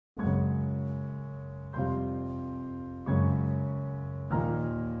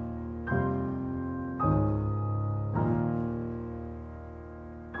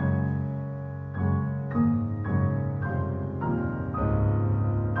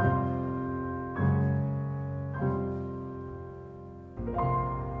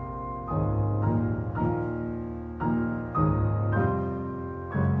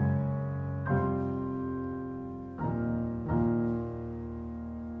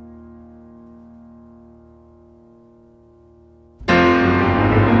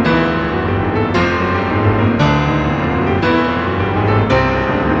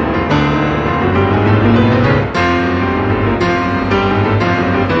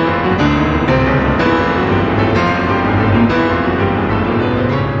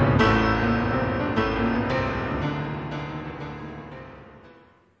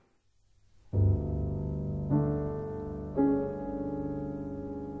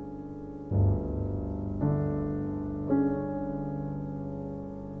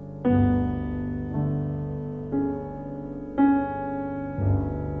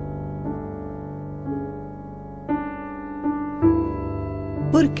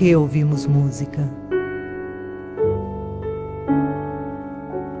Por que ouvimos música?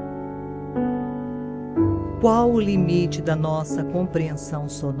 Qual o limite da nossa compreensão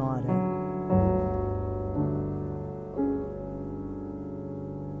sonora?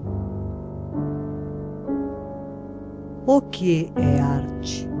 O que é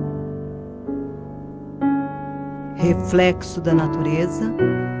arte? Reflexo da natureza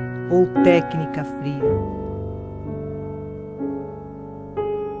ou técnica fria?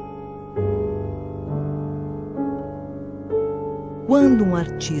 Quando um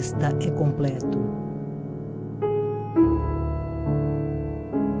artista é completo?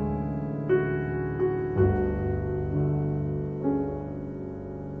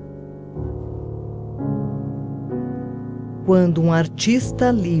 Quando um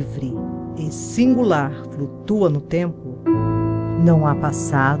artista livre e singular flutua no tempo, não há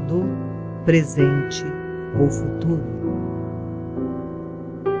passado, presente ou futuro.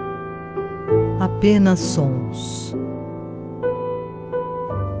 Apenas sons.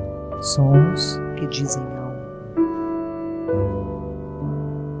 Sons que dizem algo.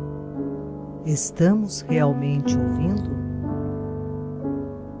 Estamos realmente ouvindo?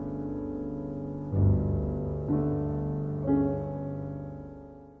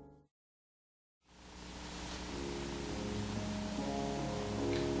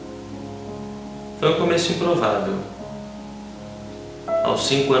 Foi um começo improvável. Aos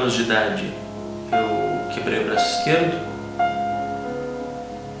 5 anos de idade, eu quebrei o braço esquerdo.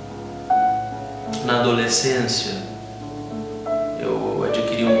 Na adolescência, eu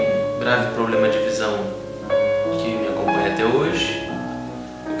adquiri um grave problema de visão que me acompanha até hoje,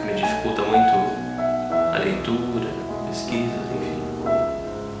 o que me dificulta muito a leitura, pesquisas, enfim.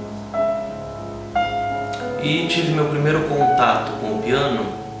 E tive meu primeiro contato com o piano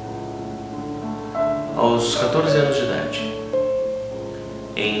aos 14 anos de idade,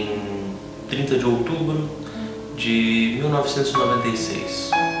 em 30 de outubro de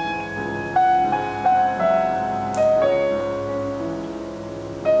 1996.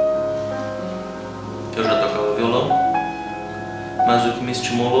 Eu já tocava violão, mas o que me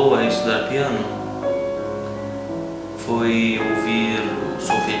estimulou a estudar piano foi ouvir o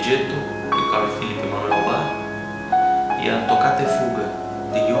Solfeggetto de Carl Philipp Emanuel Bach e a Toccata e Fuga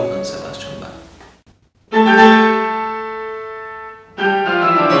de Johann Sebastian Bach.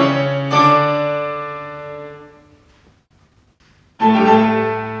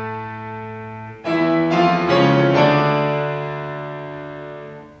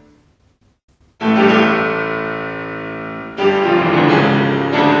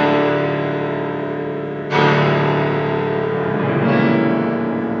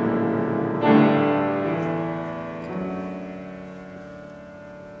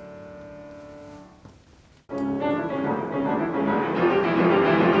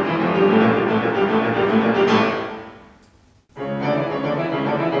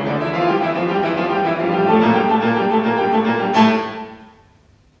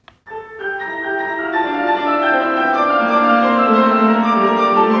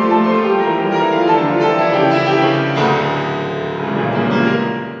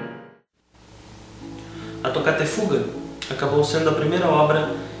 A Toccata e Fuga acabou sendo a primeira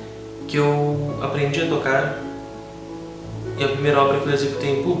obra que eu aprendi a tocar e a primeira obra que eu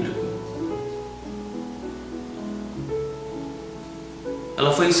executei em público.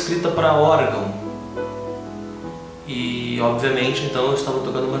 Ela foi escrita para órgão e, obviamente, então eu estava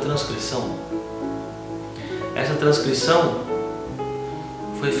tocando uma transcrição. Essa transcrição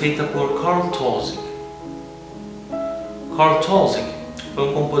foi feita por Karl Tolzig. Karl Tolzig foi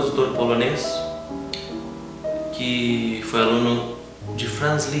um compositor polonês que foi aluno de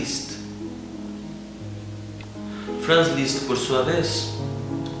Franz Liszt. Franz Liszt, por sua vez,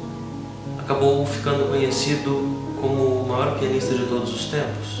 acabou ficando conhecido como o maior pianista de todos os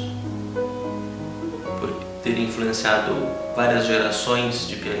tempos, por ter influenciado várias gerações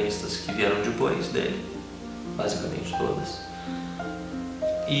de pianistas que vieram depois dele, basicamente todas,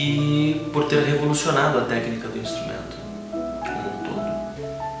 e por ter revolucionado a técnica do instrumento como um todo.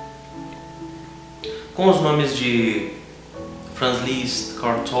 Com os nomes de Franz Liszt,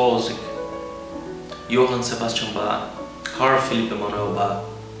 Karl Tolzig, Johann Sebastian Bach, Carl Philipp Emanuel Bach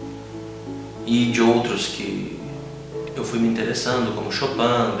e de outros que eu fui me interessando, como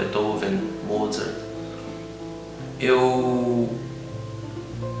Chopin, Beethoven, Mozart, eu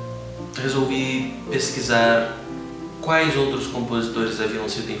resolvi pesquisar quais outros compositores haviam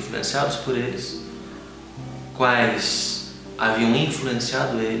sido influenciados por eles, quais haviam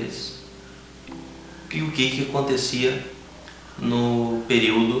influenciado eles e o que acontecia no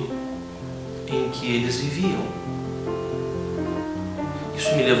período em que eles viviam.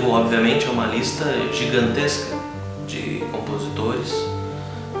 Isso me levou, obviamente, a uma lista gigantesca de compositores,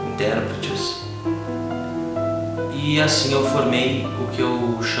 intérpretes, e assim eu formei o que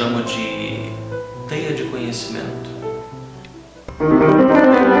eu chamo de teia de conhecimento.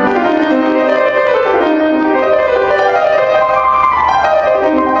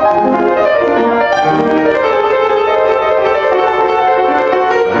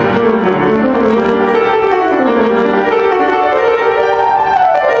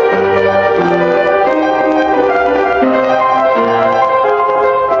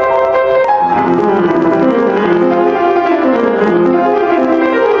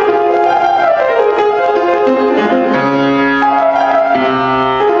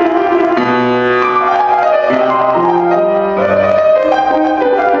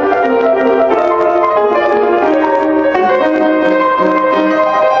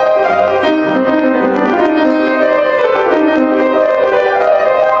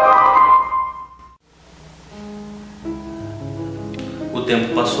 O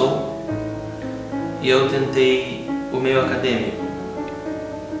tempo passou e eu tentei o meio acadêmico,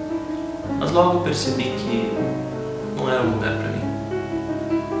 mas logo percebi que não era um lugar para mim.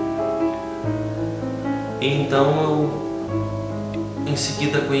 E então eu em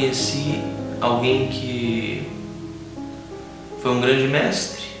seguida conheci alguém que foi um grande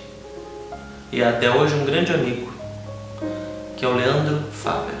mestre e até hoje um grande amigo, que é o Leandro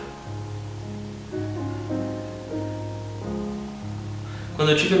Faber.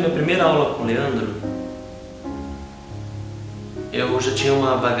 Quando eu tive a minha primeira aula com o Leandro, eu já tinha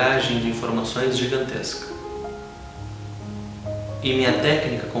uma bagagem de informações gigantesca. E minha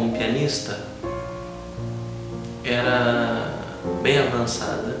técnica como pianista era bem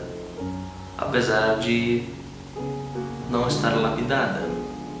avançada, apesar de não estar lapidada.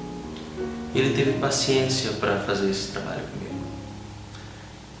 Ele teve paciência para fazer esse trabalho comigo.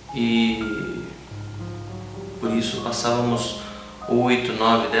 E por isso passávamos 8,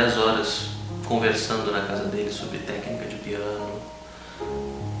 9, 10 horas conversando na casa dele sobre técnica de piano,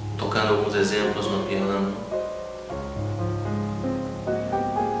 tocando alguns exemplos no piano.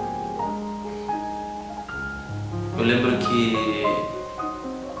 Eu lembro que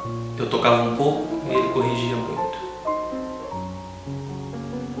eu tocava um pouco e ele corrigia muito.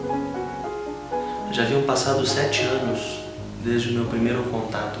 Já haviam passado 7 anos desde o meu primeiro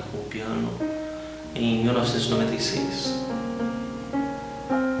contato com o piano, em 1996.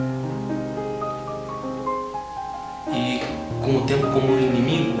 E com o tempo como um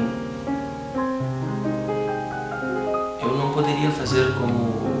inimigo, eu não poderia fazer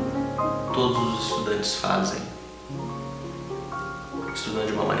como todos os estudantes fazem, estudando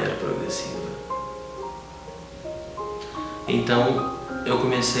de uma maneira progressiva. Então eu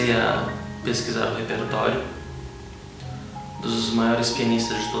comecei a pesquisar o repertório dos maiores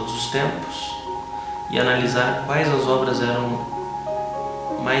pianistas de todos os tempos e analisar quais as obras eram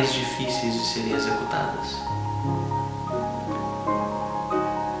mais difíceis de serem executadas.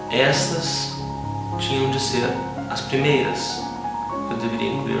 Essas tinham de ser as primeiras que eu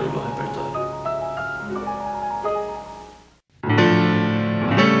deveria incluir no meu repertório.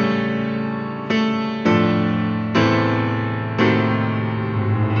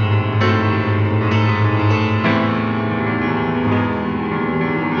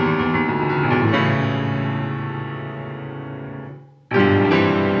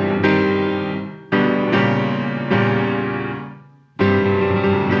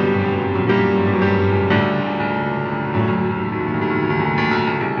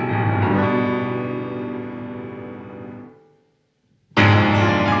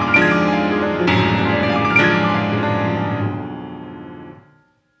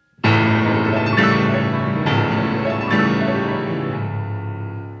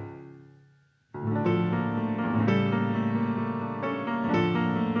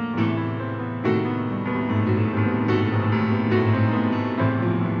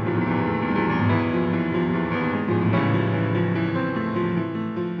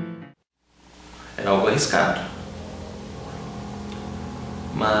 Algo arriscado,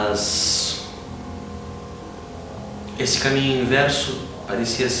 mas esse caminho inverso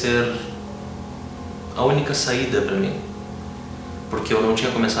parecia ser a única saída para mim, porque eu não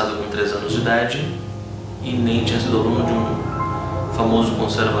tinha começado com 3 anos de idade e nem tinha sido aluno de um famoso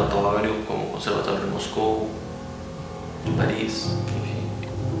conservatório como o Conservatório de Moscou, de Paris, enfim.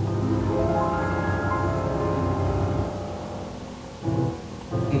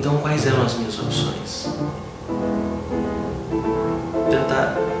 Então, quais eram as minhas opções?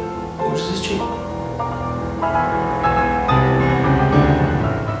 Tentar ou desistir.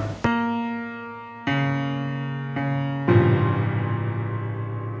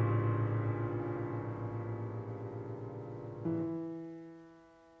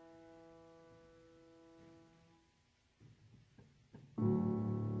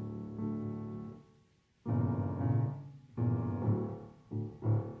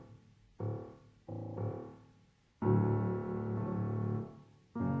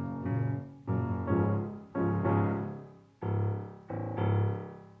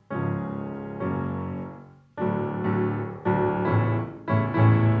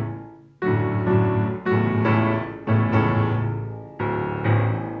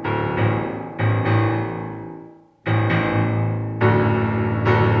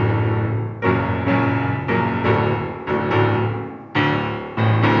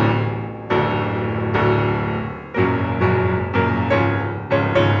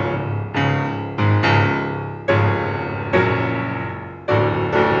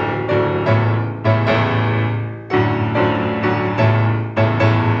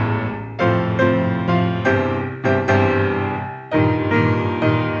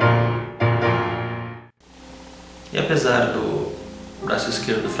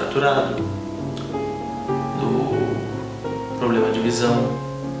 fraturado, do problema de visão,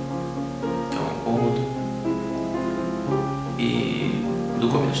 que é um incômodo, e do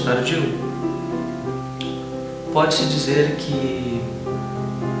começo tardio. Pode-se dizer que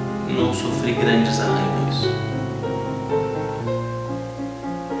não sofri grandes arranhões.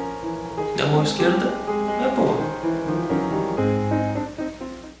 E a mão esquerda é boa.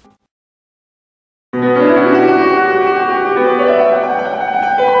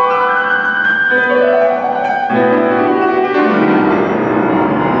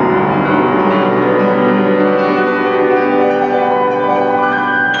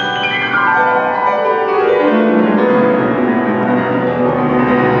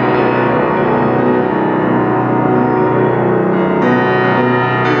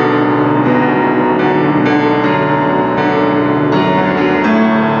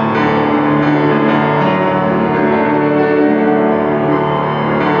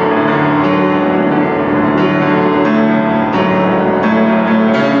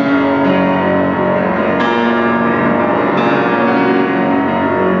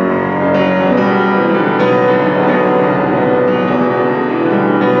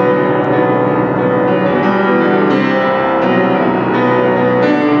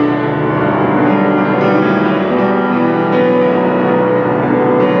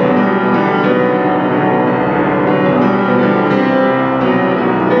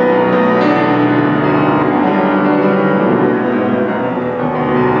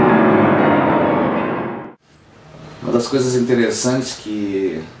 Coisas interessantes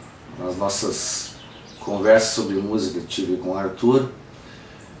que nas nossas conversas sobre música que tive com o Artur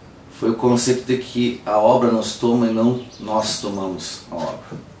foi o conceito de que a obra nos toma e não nós tomamos a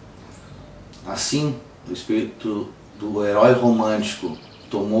obra. Assim, o espírito do herói romântico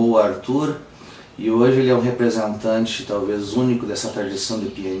tomou o Artur e hoje ele é um representante talvez único dessa tradição de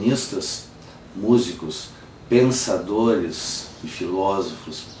pianistas, músicos, pensadores e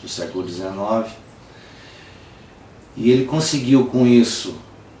filósofos do século XIX. E ele conseguiu com isso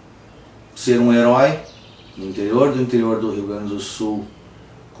ser um herói no interior do Rio Grande do Sul,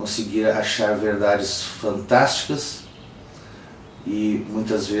 conseguir achar verdades fantásticas e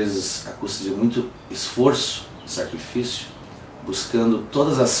muitas vezes a custa de muito esforço, sacrifício, buscando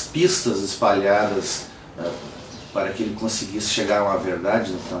todas as pistas espalhadas para que ele conseguisse chegar a uma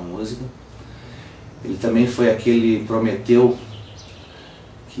verdade na música. Ele também foi aquele Prometeu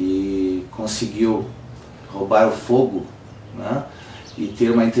que conseguiu roubar o fogo, né? E ter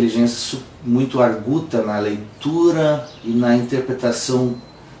uma inteligência muito arguta na leitura e na interpretação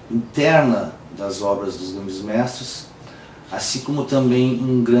interna das obras dos grandes mestres, assim como também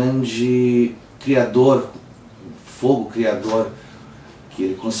um grande criador, um fogo criador, que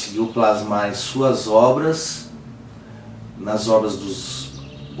ele conseguiu plasmar em suas obras, nas obras dos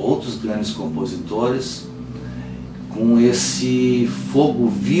outros grandes compositores, com esse fogo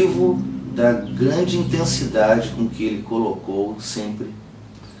vivo da grande intensidade com que ele colocou sempre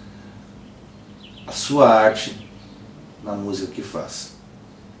a sua arte na música que faz.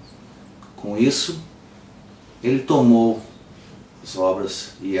 Com isso, ele tomou as obras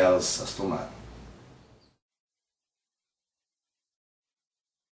e elas as tomaram.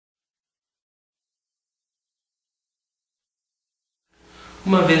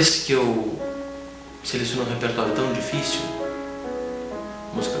 Uma vez que eu seleciono um repertório tão difícil,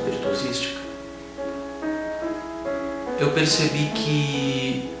 música virtuosística, eu percebi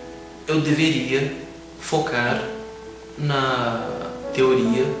que eu deveria focar na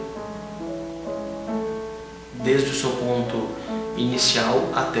teoria desde o seu ponto inicial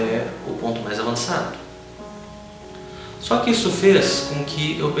até o ponto mais avançado. Só que isso fez com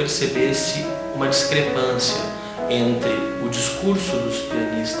que eu percebesse uma discrepância entre o discurso dos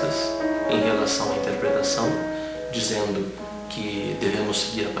pianistas em relação à interpretação, dizendo que devemos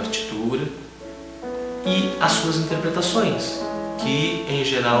seguir a partitura, e as suas interpretações, que em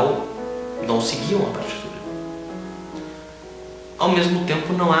geral não seguiam a partitura. Ao mesmo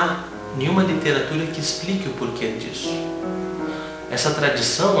tempo, não há nenhuma literatura que explique o porquê disso. Essa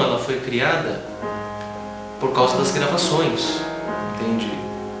tradição ela foi criada por causa das gravações, entende?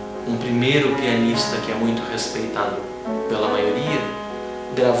 Um primeiro pianista que é muito respeitado pela maioria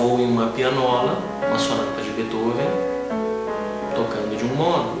gravou em uma pianola uma sonata de Beethoven tocando de um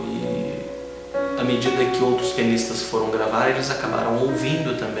modo, e à medida que outros pianistas foram gravar, eles acabaram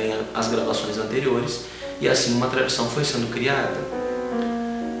ouvindo também as gravações anteriores, e assim uma tradição foi sendo criada.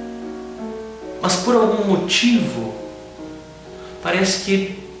 Mas por algum motivo, parece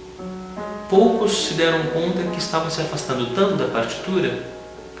que poucos se deram conta que estavam se afastando tanto da partitura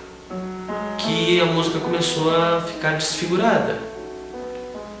que a música começou a ficar desfigurada.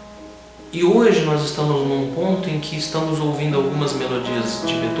 E hoje nós estamos num ponto em que estamos ouvindo algumas melodias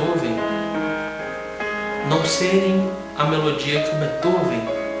de Beethoven não serem a melodia que o Beethoven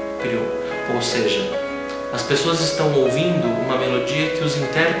criou. Ou seja, as pessoas estão ouvindo uma melodia que os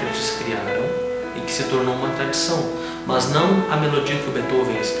intérpretes criaram e que se tornou uma tradição, mas não a melodia que o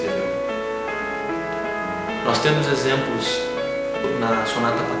Beethoven escreveu. Nós temos exemplos na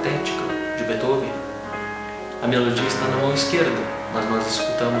Sonata Patética de Beethoven. A melodia está na mão esquerda, mas nós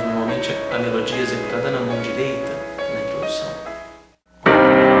escutamos normalmente a melodia executada na mão direita na introdução.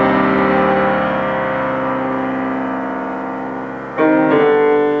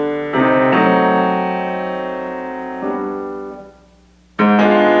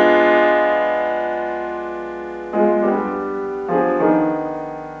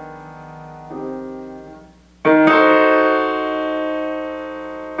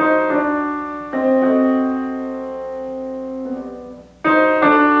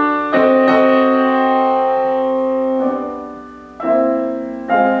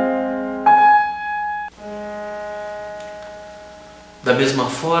 Da mesma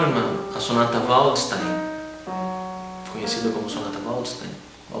forma, a Sonata Waldstein, conhecida como Sonata Waldstein,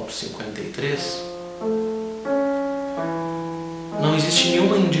 Op. 53, não existe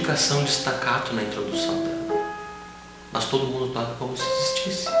nenhuma indicação de staccato na introdução dela, mas todo mundo toca como se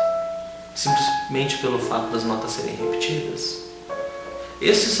existisse, simplesmente pelo fato das notas serem repetidas.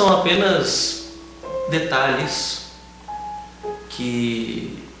 Esses são apenas detalhes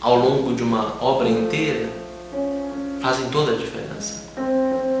que, ao longo de uma obra inteira, fazem toda a diferença.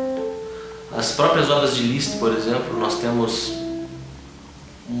 As próprias obras de Liszt, por exemplo, nós temos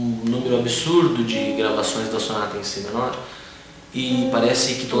um número absurdo de gravações da sonata em Si menor e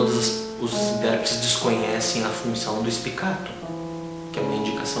parece que todos os intérpretes desconhecem a função do spiccato, que é uma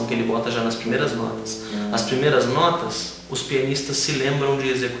indicação que ele bota já nas primeiras notas. As primeiras notas, os pianistas se lembram de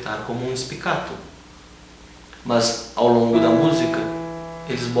executar como um spiccato, mas ao longo da música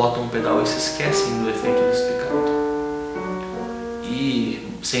eles botam o pedal e se esquecem do efeito do spiccato. E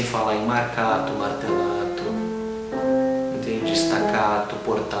sem falar em marcato, martelato, entende? Staccato,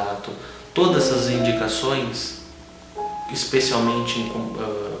 portato, todas essas indicações, especialmente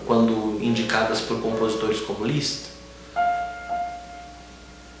quando indicadas por compositores como Liszt,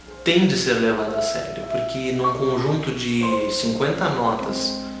 têm de ser levadas a sério, porque num conjunto de 50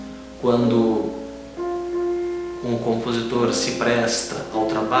 notas, quando um compositor se presta ao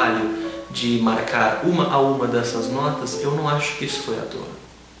trabalho de marcar uma a uma dessas notas, eu não acho que isso foi à toa.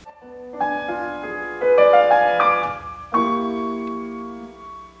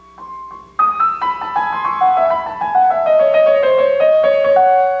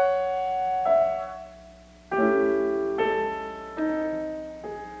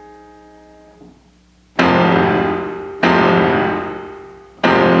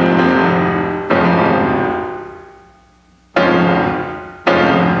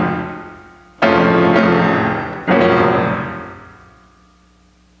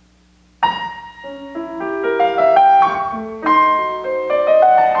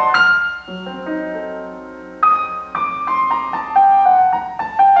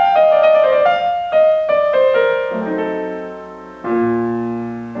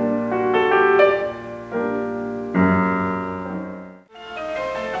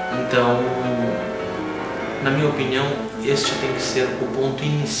 Então, na minha opinião, este tem que ser o ponto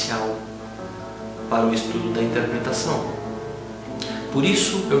inicial para o estudo da interpretação. Por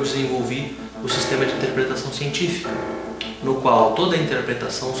isso, eu desenvolvi o sistema de interpretação científica, no qual toda a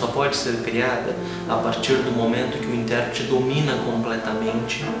interpretação só pode ser criada a partir do momento que o intérprete domina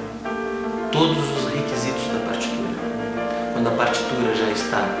completamente todos os requisitos da partitura. Quando a partitura já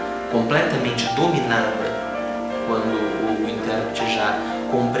está completamente dominada, quando o intérprete já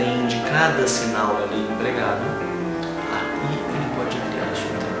compreende cada sinal ali empregado, aí ele pode criar a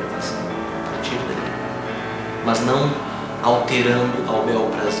sua interpretação a partir daí. Mas não alterando ao bel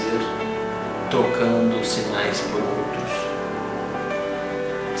prazer, trocando sinais por outros,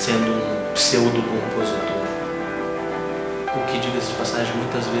 sendo um pseudo-compositor. O que, diga-se de passagem,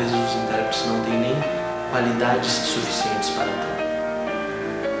 muitas vezes os intérpretes não têm nem qualidades suficientes para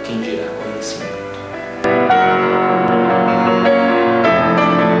tal. Quem dirá conhecimento?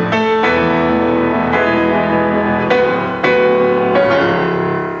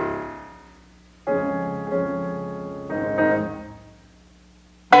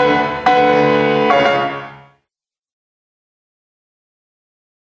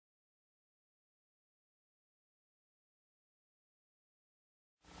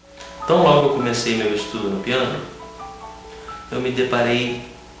 Então, logo eu comecei meu estudo no piano, eu me deparei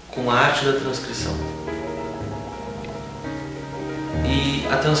com a arte da transcrição. E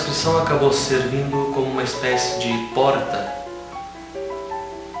a transcrição acabou servindo como uma espécie de porta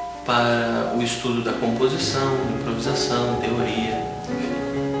para o estudo da composição, improvisação, teoria, enfim.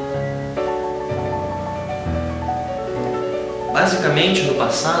 Basicamente, no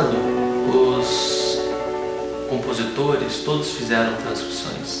passado, os compositores todos fizeram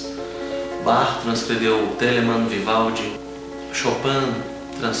transcrições. Bach transcreveu Telemann, Vivaldi, Chopin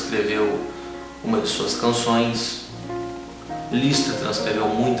transcreveu uma de suas canções, Liszt transcreveu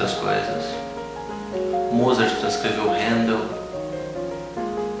muitas coisas, Mozart transcreveu Handel,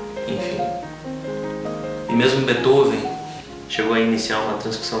 enfim. E mesmo Beethoven chegou a iniciar uma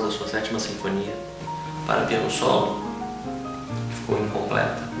transcrição da sua 7ª Sinfonia para piano solo, que ficou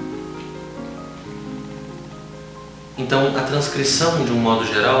incompleta. Então, a transcrição, de um modo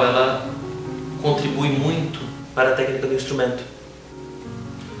geral, ela contribui muito para a técnica do instrumento.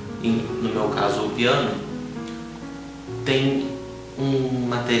 E, no meu caso, o piano tem um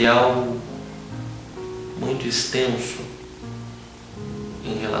material muito extenso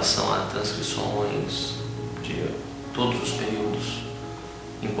em relação a transcrições de todos os períodos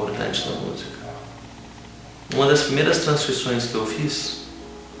importantes da música. Uma das primeiras transcrições que eu fiz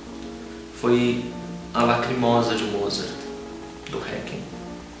foi a Lacrimosa de Mozart, do Requiem.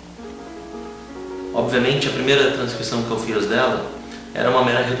 Obviamente, a primeira transcrição que eu fiz dela era uma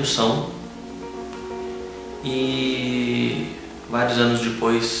mera redução, e vários anos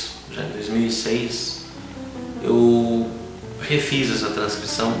depois, já em 2006, eu refiz essa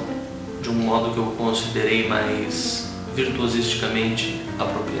transcrição de um modo que eu considerei mais virtuosisticamente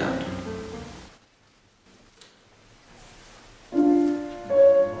apropriado.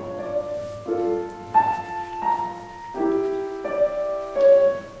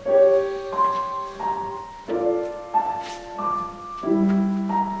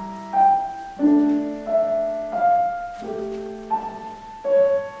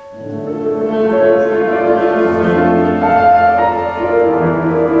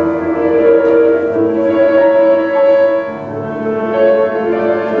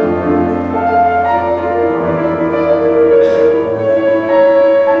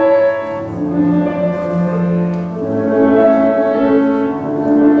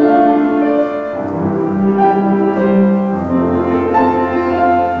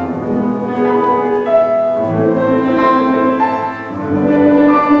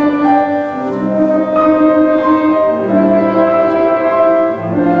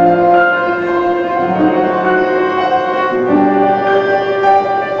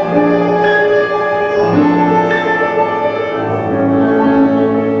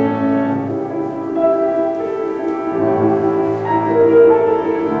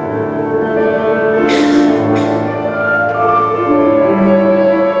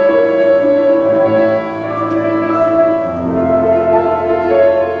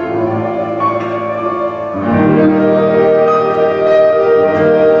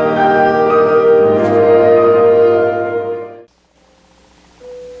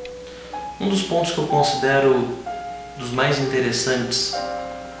 pontos que eu considero dos mais interessantes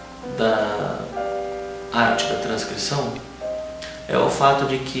da arte da transcrição é o fato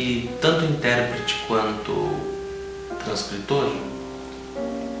de que tanto o intérprete quanto transcritor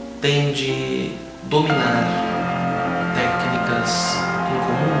tem de dominar técnicas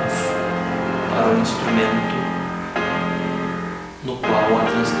incomuns para o instrumento no qual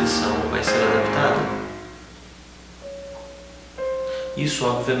a transcrição vai ser adaptada. Isso,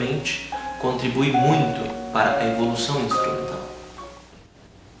 obviamente, contribui muito para a evolução instrumental.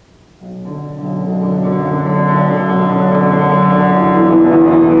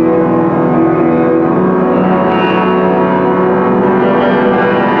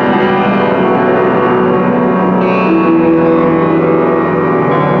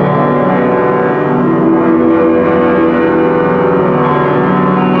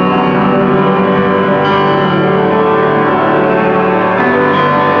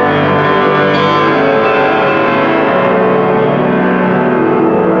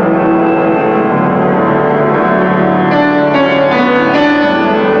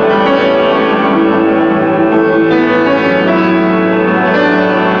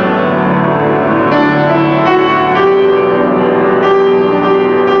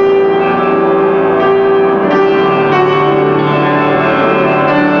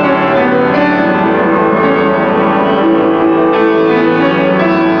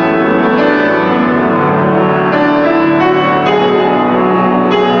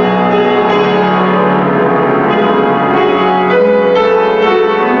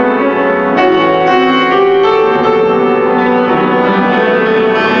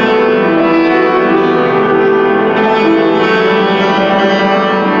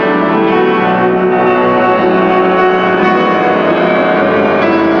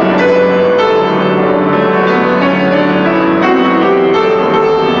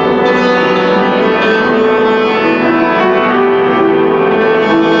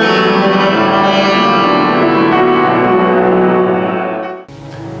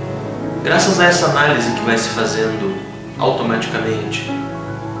 Graças a essa análise que vai se fazendo automaticamente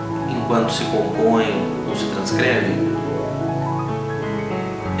enquanto se compõe ou se transcreve,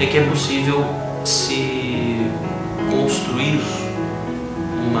 é que é possível se construir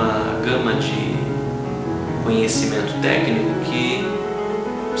uma gama de conhecimento técnico que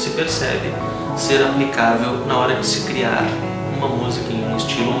se percebe ser aplicável na hora de se criar uma música em um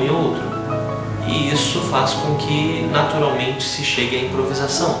estilo ou em outro. E isso faz com que naturalmente se chegue à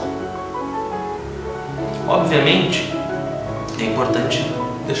improvisação. Obviamente, é importante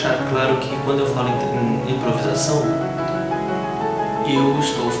deixar claro que quando eu falo em improvisação, eu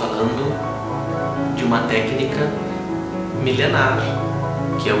estou falando de uma técnica milenar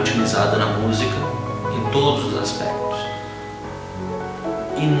que é utilizada na música em todos os aspectos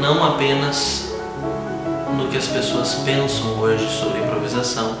e não apenas no que as pessoas pensam hoje sobre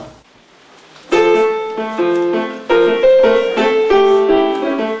improvisação.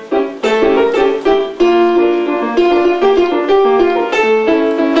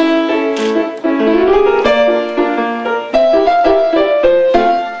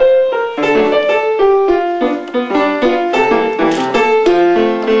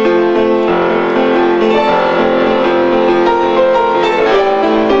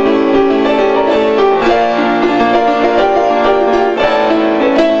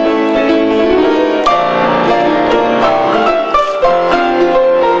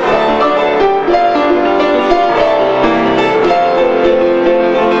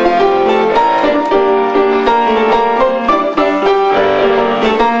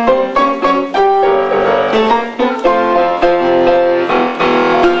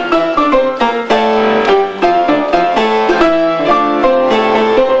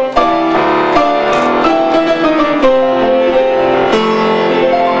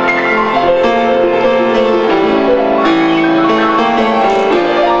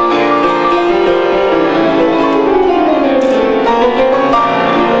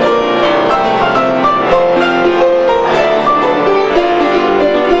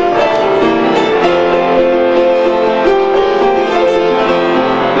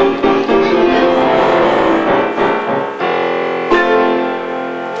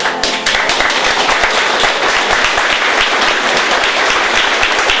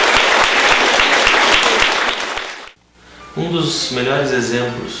 Um dos melhores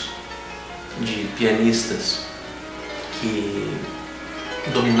exemplos de pianistas que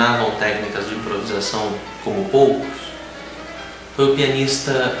dominavam técnicas de improvisação como poucos foi o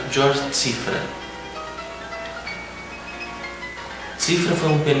pianista George Cifra. Cifra foi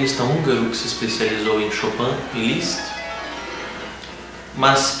um pianista húngaro que se especializou em Chopin e Liszt,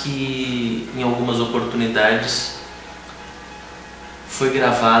 mas que em algumas oportunidades foi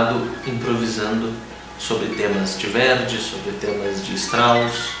gravado improvisando sobre temas de Verdi, sobre temas de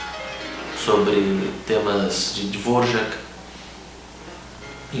Strauss, sobre temas de Dvorak,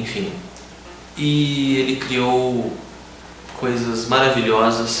 enfim. E ele criou coisas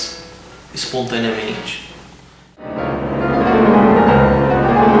maravilhosas espontaneamente.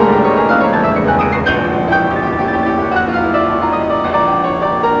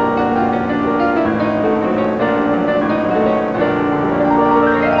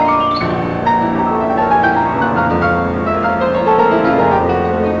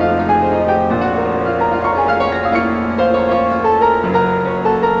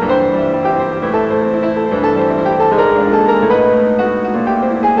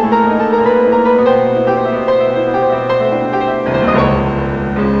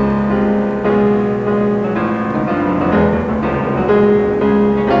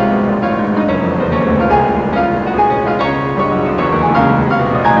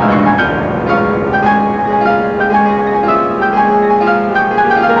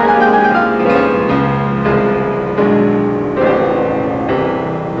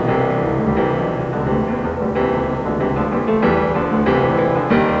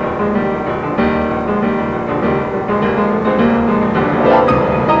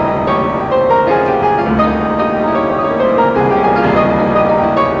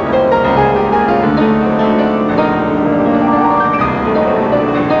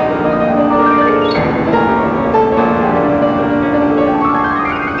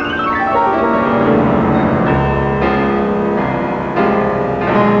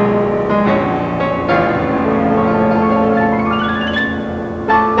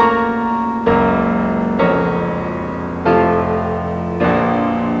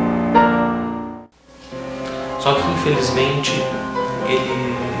 Só que, infelizmente,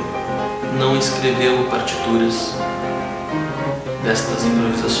 ele não escreveu partituras destas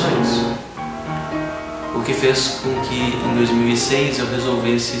improvisações. o que fez com que em 2006 eu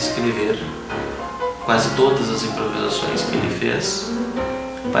resolvesse escrever quase todas as improvisações que ele fez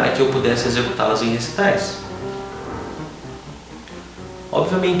para que eu pudesse executá-las em recitais.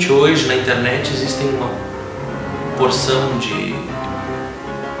 Obviamente hoje na internet existem uma porção de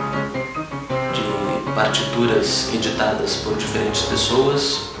partituras editadas por diferentes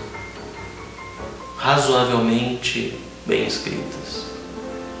pessoas, razoavelmente bem escritas.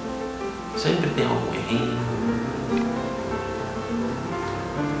 Sempre tem algum errinho,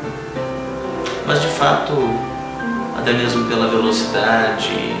 mas de fato, até mesmo pela velocidade,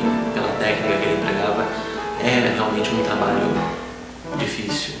 pela técnica que ele empregava, é realmente um trabalho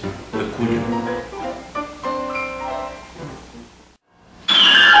difícil, hercúleo.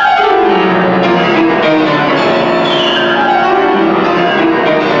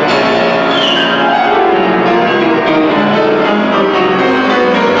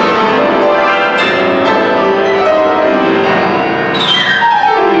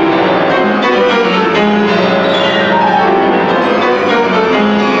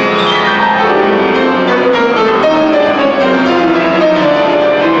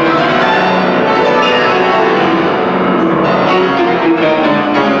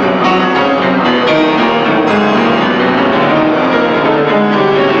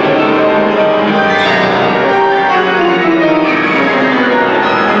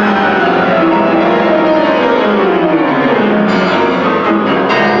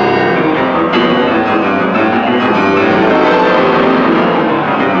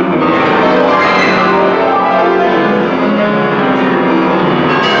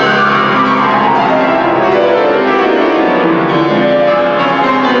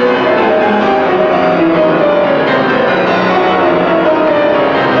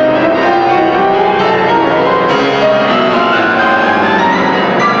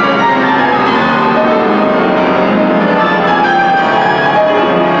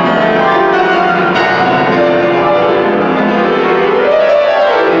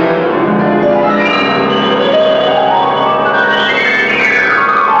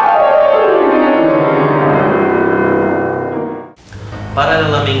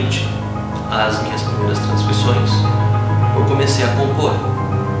 Paralelamente às minhas primeiras transcrições, eu comecei a compor.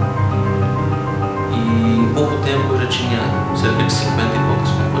 E em pouco tempo eu já tinha cerca de 50 e poucas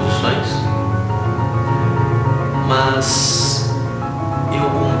composições. Mas eu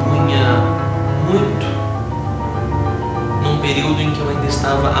compunha muito num período em que eu ainda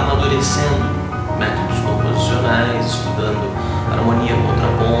estava amadurecendo métodos composicionais, estudando harmonia,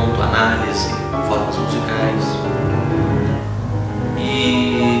 contraponto, análise, formas musicais.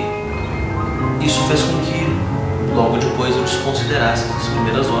 E isso fez com que logo depois eu desconsiderasse as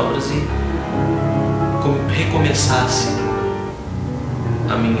primeiras obras e recomeçasse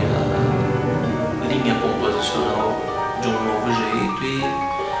a minha linha composicional de um novo jeito e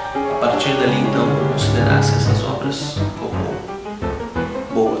a partir dali então considerasse essas obras como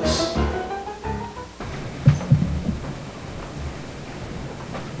boas.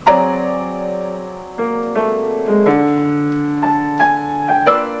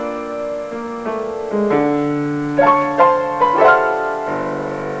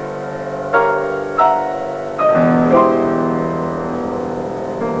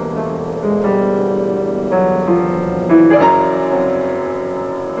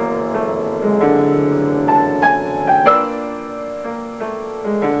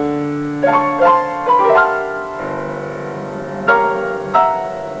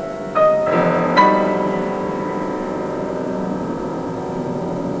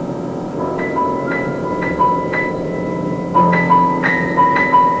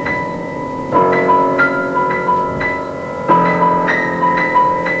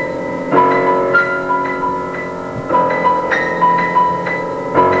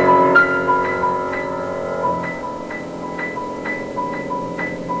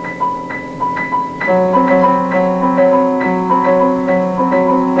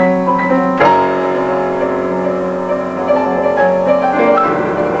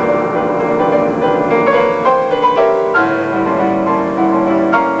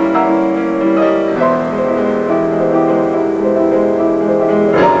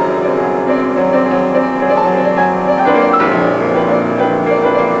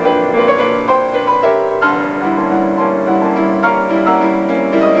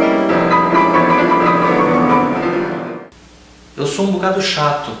 sou um bocado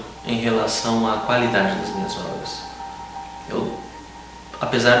chato em relação à qualidade das minhas obras.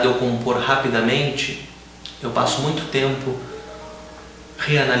 Apesar de eu compor rapidamente, eu passo muito tempo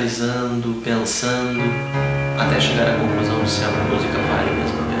reanalisando, pensando, até chegar à conclusão de se a música vale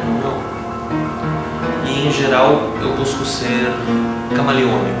mesmo a pena ou não. em geral, eu busco ser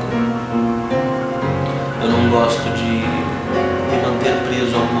camaleônico. Eu não gosto de me manter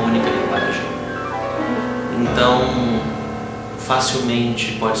preso a uma única linguagem. Então,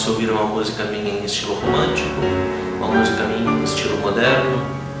 facilmente pode-se ouvir uma música minha em estilo romântico, uma música minha em estilo moderno,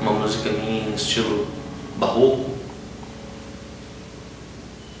 uma música minha em estilo barroco,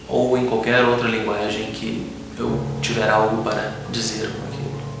 ou em qualquer outra linguagem que eu tiver algo para dizer com aquilo.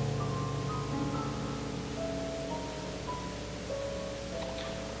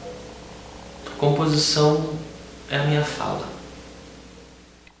 A composição é a minha fala.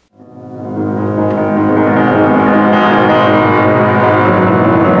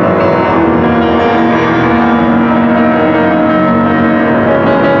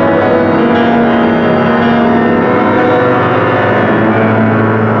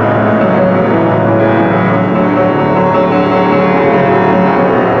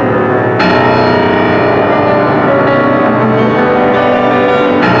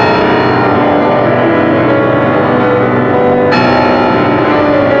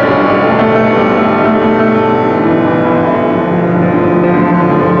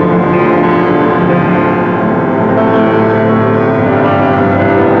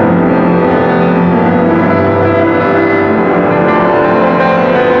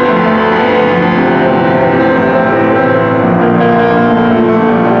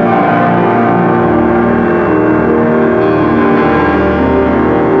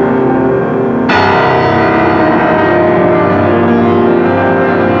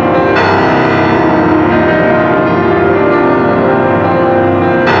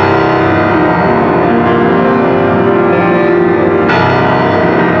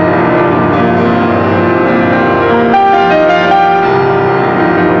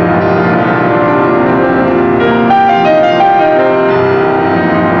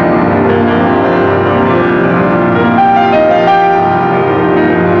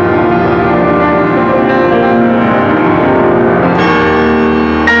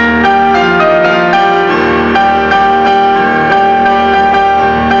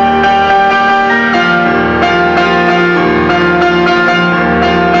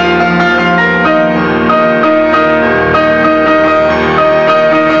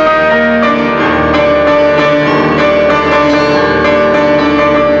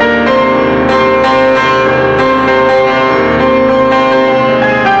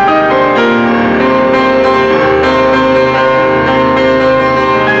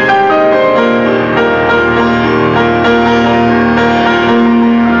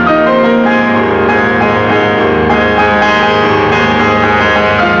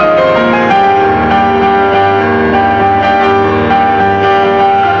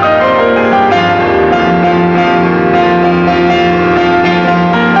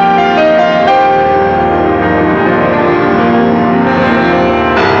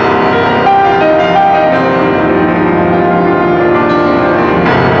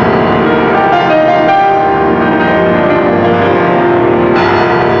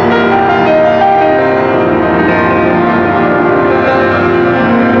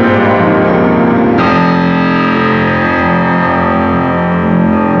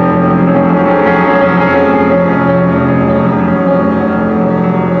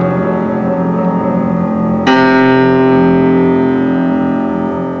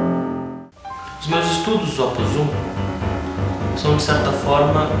 São, de certa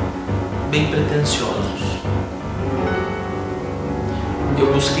forma, bem pretensiosos.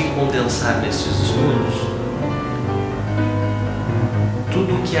 Eu busquei condensar nesses estudos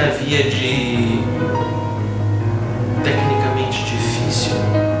tudo o que havia de tecnicamente difícil,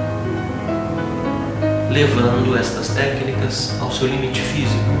 levando estas técnicas ao seu limite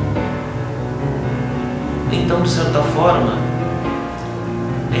físico. Então, de certa forma,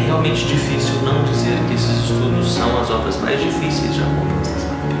 é realmente difícil não dizer que esses estudos são as obras mais difíceis já compostas.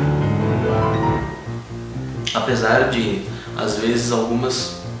 Apesar de, às vezes,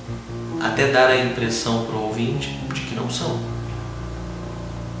 algumas até dar a impressão para o ouvinte de que não são.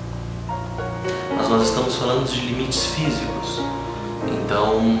 Mas nós estamos falando de limites físicos.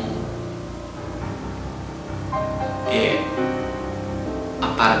 Então, é a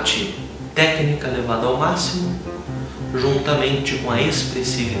parte técnica levada ao máximo, juntamente com a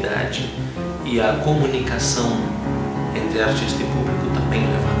expressividade e a comunicação entre artista e público também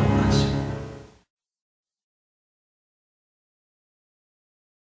levada ao máximo.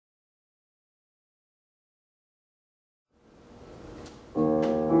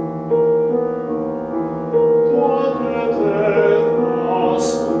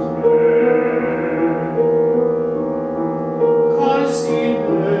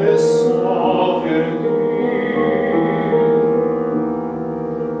 Calcines,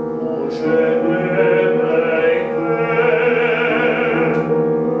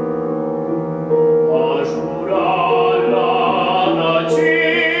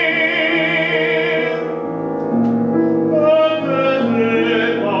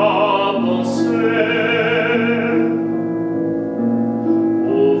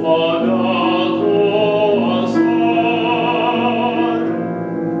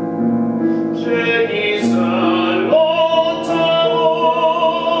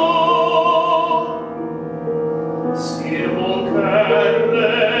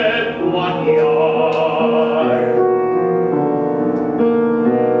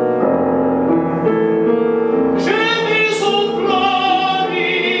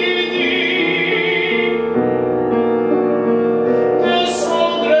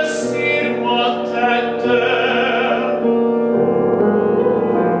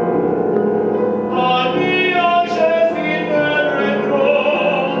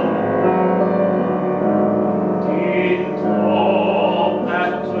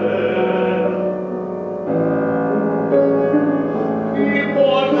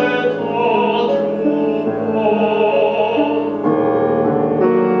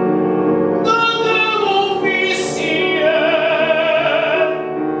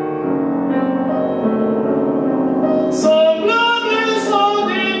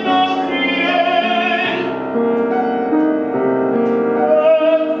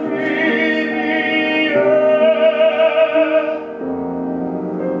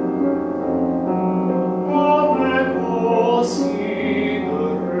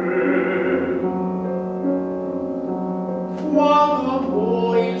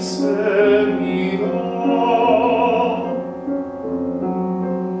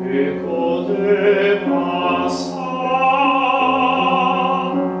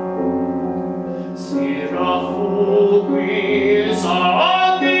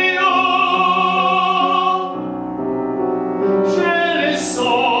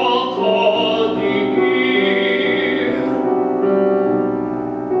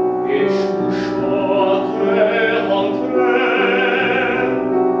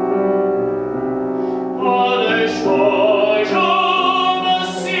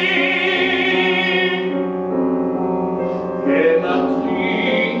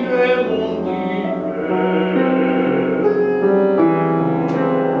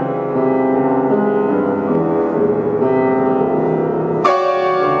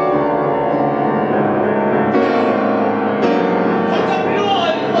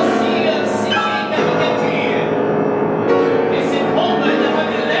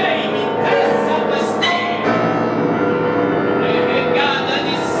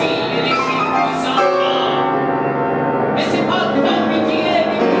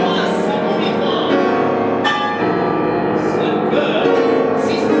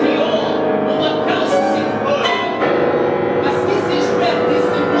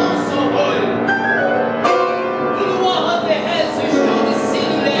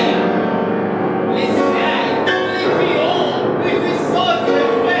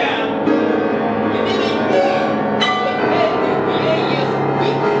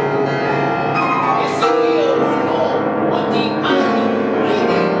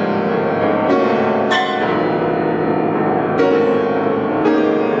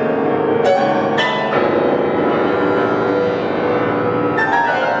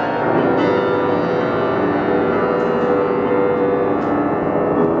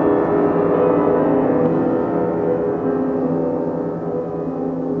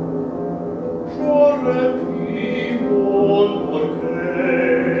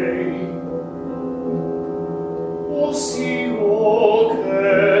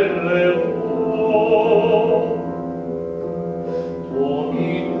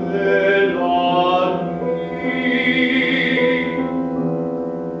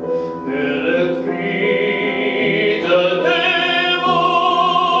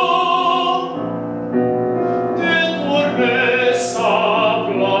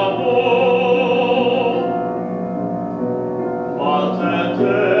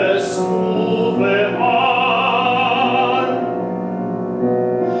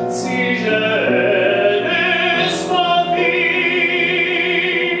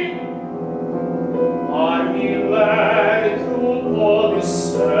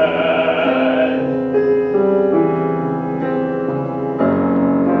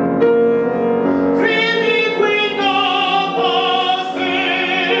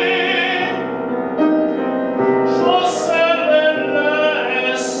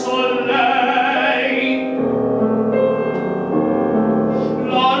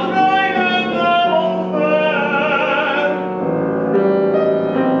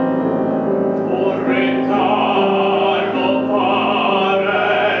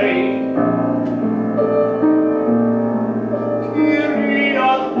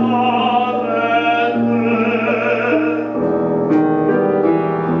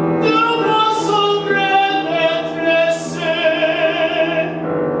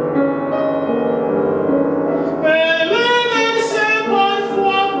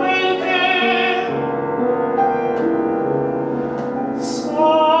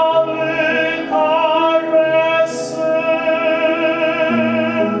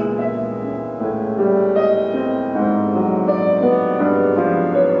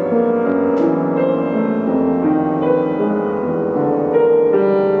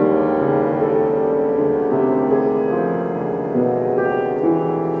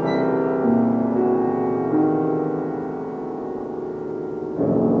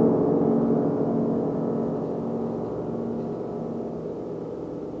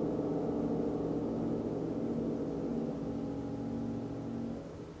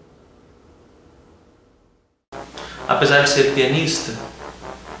 apesar de ser pianista,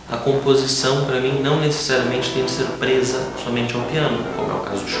 a composição para mim não necessariamente tem de ser presa somente ao piano, como é o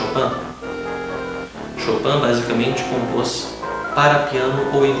caso de Chopin. Chopin basicamente compôs para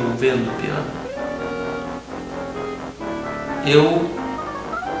piano ou envolvendo o piano. Eu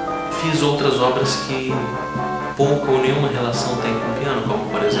fiz outras obras que pouca ou nenhuma relação tem com o piano, como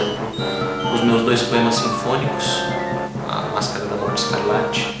por exemplo os meus 2 poemas sinfônicos, A Máscara da Morte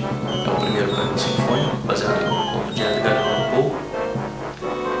Escarlate, é o primeiro poema sinfônico, baseado em um conto de Edgar Allan Poe,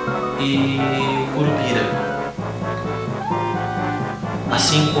 e Curupira.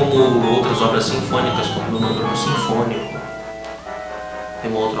 Assim como outras obras sinfônicas, como o meu Noturno Sinfônico,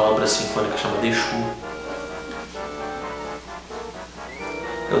 tem uma outra obra sinfônica chamada Exu.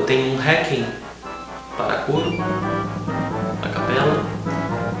 Eu tenho um Requiem para coro, na capela,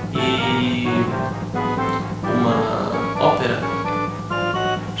 e uma ópera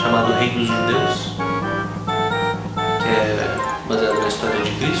chamada Rei dos Judeus, que é baseada na história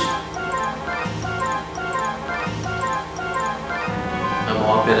de Cristo. É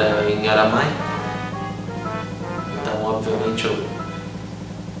uma ópera em aramaico, então obviamente eu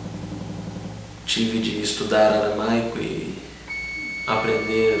tive de estudar aramaico e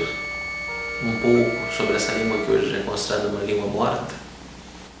aprender um pouco sobre essa língua que hoje é considerada uma língua morta.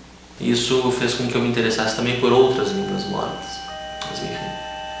 Isso fez com que eu me interessasse também por outras línguas mortas. Mas enfim.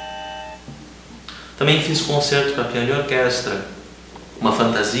 Também fiz concerto para piano e orquestra, uma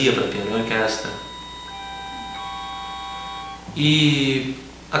fantasia para piano e orquestra. E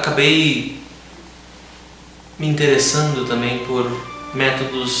acabei me interessando também por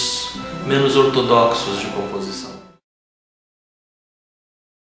métodos menos ortodoxos de composição.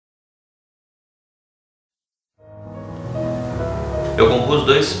 Eu compus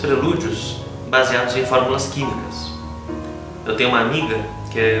 2 prelúdios baseados em fórmulas químicas. Eu tenho uma amiga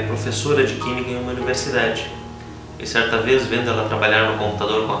que é professora de química em uma universidade. E certa vez, vendo ela trabalhar no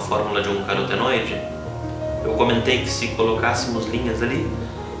computador com a fórmula de um carotenoide, eu comentei que se colocássemos linhas ali,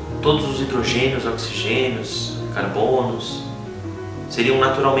 todos os hidrogênios, oxigênios, carbonos seriam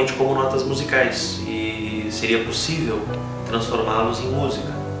naturalmente como notas musicais e seria possível transformá-los em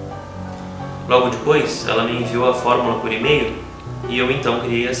música. Logo depois, ela me enviou a fórmula por e-mail e eu então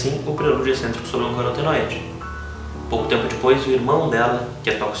criei assim o prelúdio excêntrico sobre um carotenoide. Pouco tempo depois, o irmão dela, que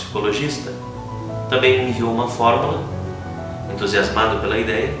é toxicologista, também me enviou uma fórmula, entusiasmado pela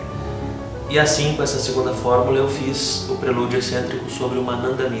ideia, e assim, com essa segunda fórmula, eu fiz o prelúdio excêntrico sobre uma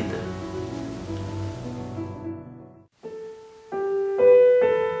nandamida.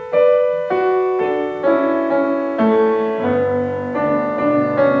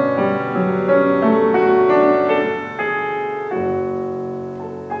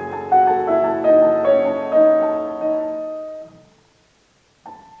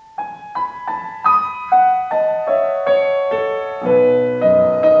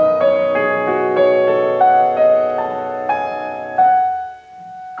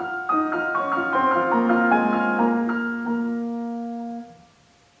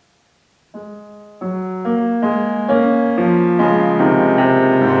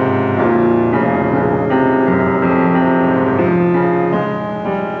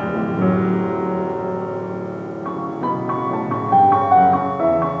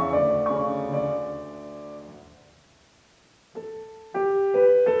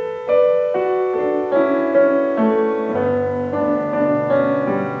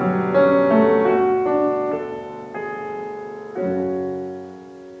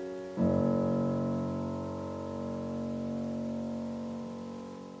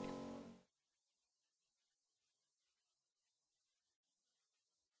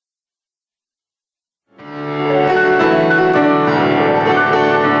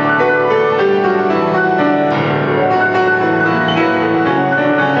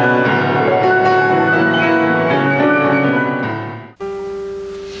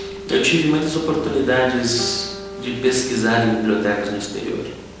 De pesquisar em bibliotecas no exterior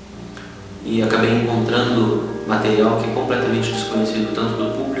e acabei encontrando material que é completamente desconhecido tanto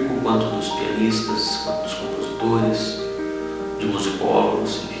do público quanto dos pianistas, quanto dos compositores, de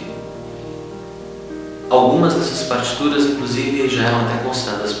musicólogos, enfim. Algumas dessas partituras inclusive já eram até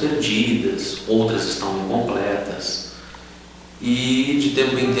consideradas perdidas, outras estão incompletas e de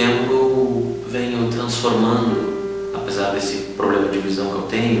tempo em tempo eu venho transformando, apesar desse problema de visão que eu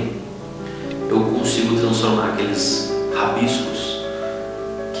tenho, eu consigo transformar aqueles rabiscos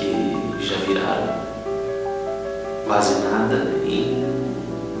que já viraram quase nada em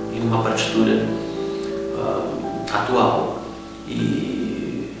uma partitura atual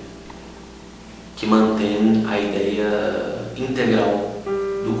e que mantém a ideia integral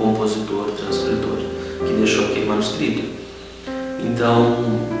do compositor, transcritor. que deixou aquele manuscrito.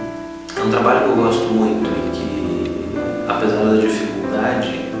 Então, é um trabalho que eu gosto muito e que, apesar da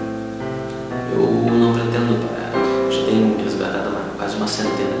dificuldade, eu não pretendo parar. A gente tem resgatado quase uma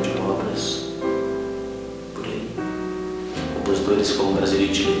centena de obras por aí. Compositores como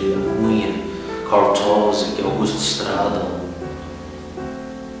Brasilite da Cunha, Carl Tolsky, Augusto Strada,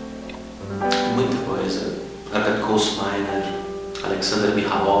 muita coisa. Arkady Kousminer, Alexander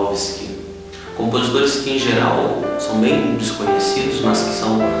Mikhailovsky, compositores que em geral são bem desconhecidos, mas que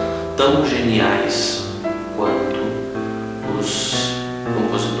são tão geniais quanto os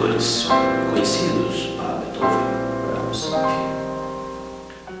compositores conhecidos, Bach, Beethoven, Brahms, enfim.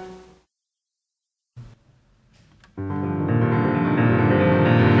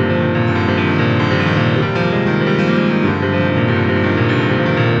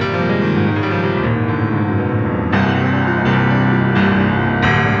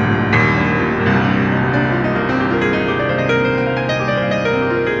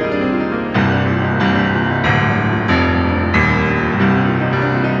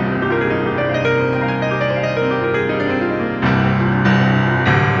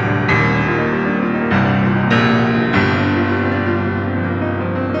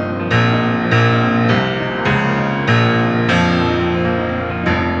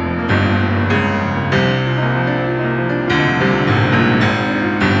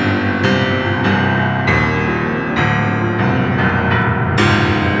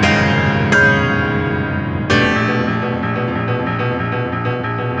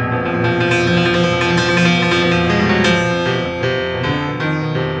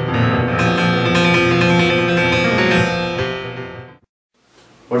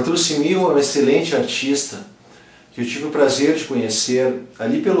 O Artur Cimirro é um excelente artista que eu tive o prazer de conhecer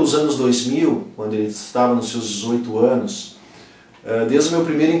ali pelos anos 2000, quando ele estava nos seus 18 anos. Desde o meu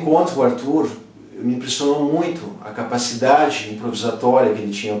primeiro encontro com o Artur, me impressionou muito a capacidade improvisatória que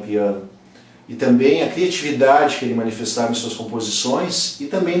ele tinha ao piano e também a criatividade que ele manifestava em suas composições e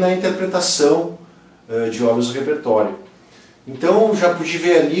também na interpretação de obras do repertório. Então já pude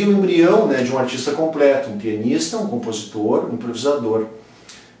ver ali o embrião, né, de um artista completo, um pianista, um compositor, um improvisador.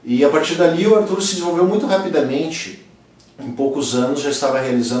 E a partir dali o Artur se desenvolveu muito rapidamente. Em poucos anos já estava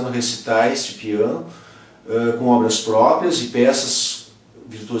realizando recitais de piano com obras próprias e peças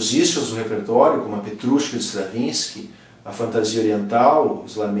virtuosísticas do repertório, como a Petrushka de Stravinsky, a Fantasia Oriental, o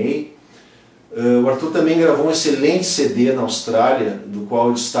Slamei. O Artur também gravou um excelente CD na Austrália, do qual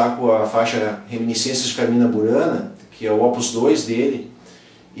eu destaco a faixa Reminiscências de Carmina Burana, que é o Opus 2 dele,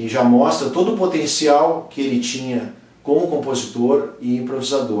 e já mostra todo o potencial que ele tinha como compositor e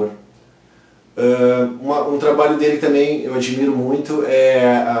improvisador. Um trabalho dele também eu admiro muito é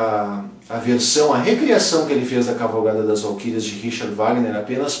a versão, a recriação que ele fez da Cavalgada das Valquírias de Richard Wagner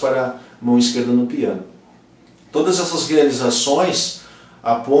apenas para mão esquerda no piano. Todas essas realizações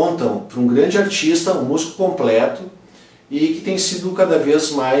apontam para um grande artista, um músico completo e que tem sido cada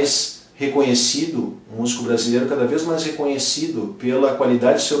vez mais reconhecido, um músico brasileiro cada vez mais reconhecido pela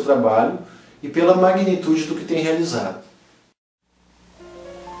qualidade do seu trabalho e pela magnitude do que tem realizado.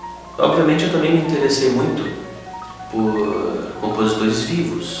 Obviamente eu também me interessei muito por compositores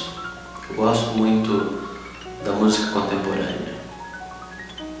vivos. Eu gosto muito da música contemporânea.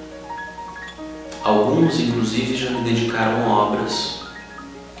 Alguns, inclusive, já me dedicaram obras,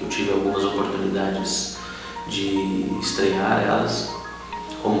 que eu tive algumas oportunidades de estrear elas,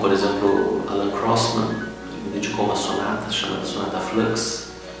 como por exemplo Alan Crossman, ele me dedicou uma sonata chamada Sonata Flux,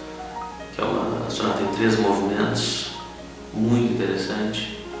 que é uma sonata em 3 movimentos, muito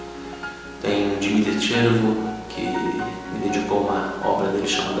interessante. Tem Dmitri Cervo, que me dedicou uma obra dele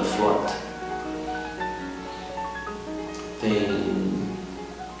chamada Flota. Tem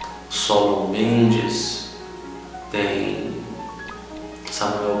Solon Mendes, tem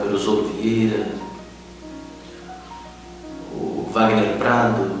Samuel Peruzolo Vieira, o Wagner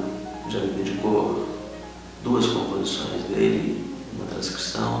Prado já me dedicou 2 composições dele, uma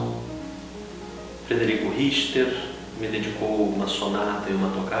transcrição. Frederico Richter me dedicou uma sonata e uma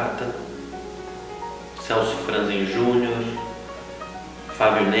tocata. Celso Franzen Júnior,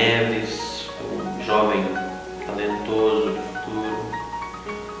 Fábio Neves, um jovem talentoso de futuro.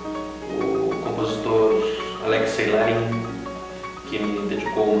 O compositor Alexei Larin, que me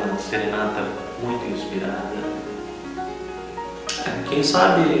dedicou uma serenata muito inspirada. Quem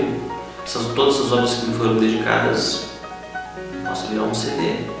sabe todas essas obras que me foram dedicadas possam virar um CD,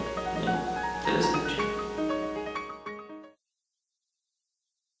 né? Interessante.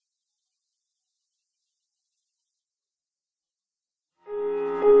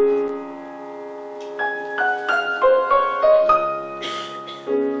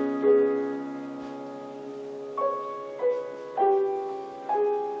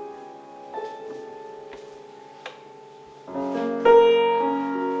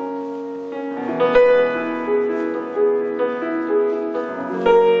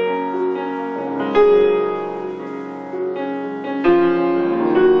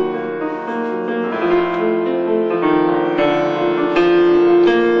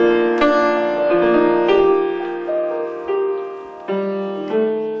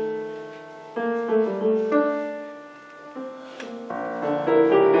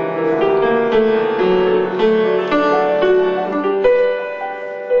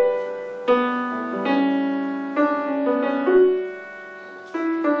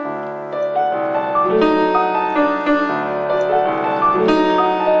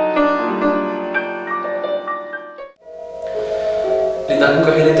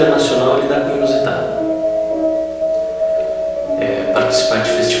 carreira internacional lidar com o inusitado. Participar de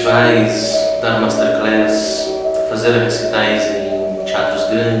festivais, dar masterclass, fazer recitais em teatros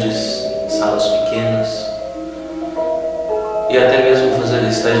grandes, em salas pequenas e até mesmo fazer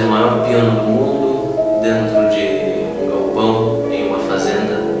recitais no maior piano do mundo dentro de um galpão em uma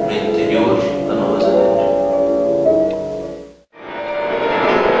fazenda no interior da Nova Zelândia.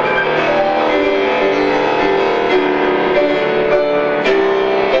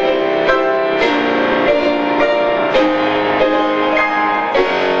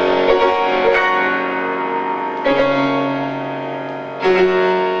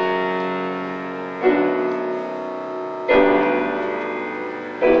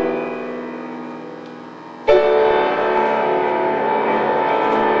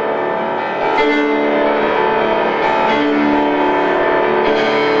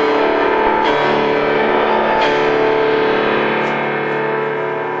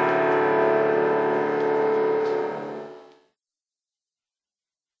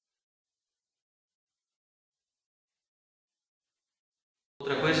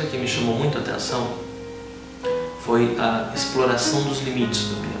 Outra coisa que me chamou muito a atenção foi a exploração dos limites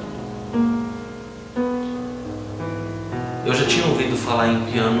do piano. Eu já tinha ouvido falar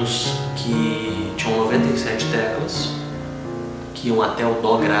em pianos que tinham 97 teclas, que iam até o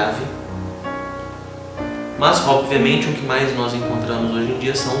dó grave, mas obviamente o que mais nós encontramos hoje em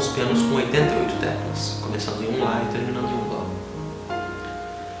dia são os pianos com 88 teclas, começando em um lá e terminando em um dó.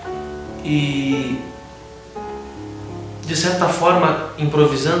 E de certa forma,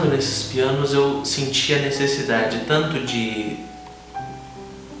 improvisando nesses pianos, eu senti a necessidade tanto de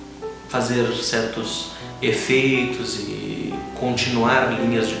fazer certos efeitos e continuar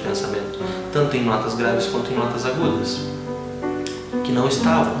linhas de pensamento, tanto em notas graves quanto em notas agudas, que não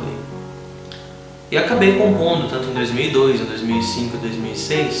estavam ali. E acabei compondo, tanto em 2002, em 2005 e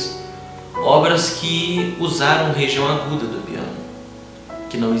 2006, obras que usaram região aguda do piano,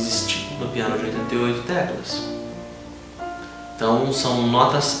 que não existia no piano de 88 teclas. Então são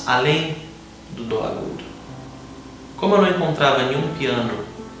notas além do dó agudo. Como eu não encontrava nenhum piano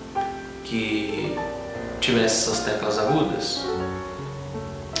que tivesse essas teclas agudas,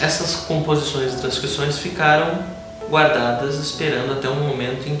 essas composições e transcrições ficaram guardadas esperando até um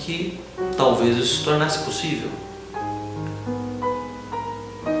momento em que talvez isso se tornasse possível.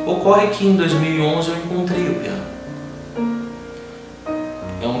 Ocorre que em 2011 eu encontrei o piano.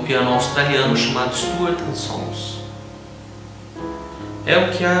 É um piano australiano chamado SAINT-Saëns. É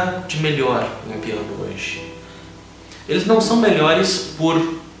o que há de melhor em piano hoje. Eles não são melhores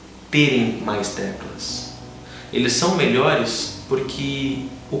por terem mais teclas. Eles são melhores porque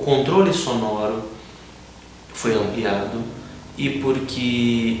o controle sonoro foi ampliado e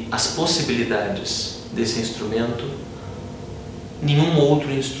porque as possibilidades desse instrumento nenhum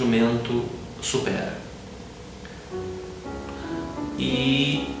outro instrumento supera.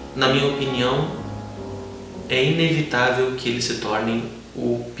 E, na minha opinião, é inevitável que ele se torne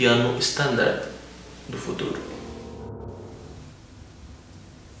o piano standard do futuro.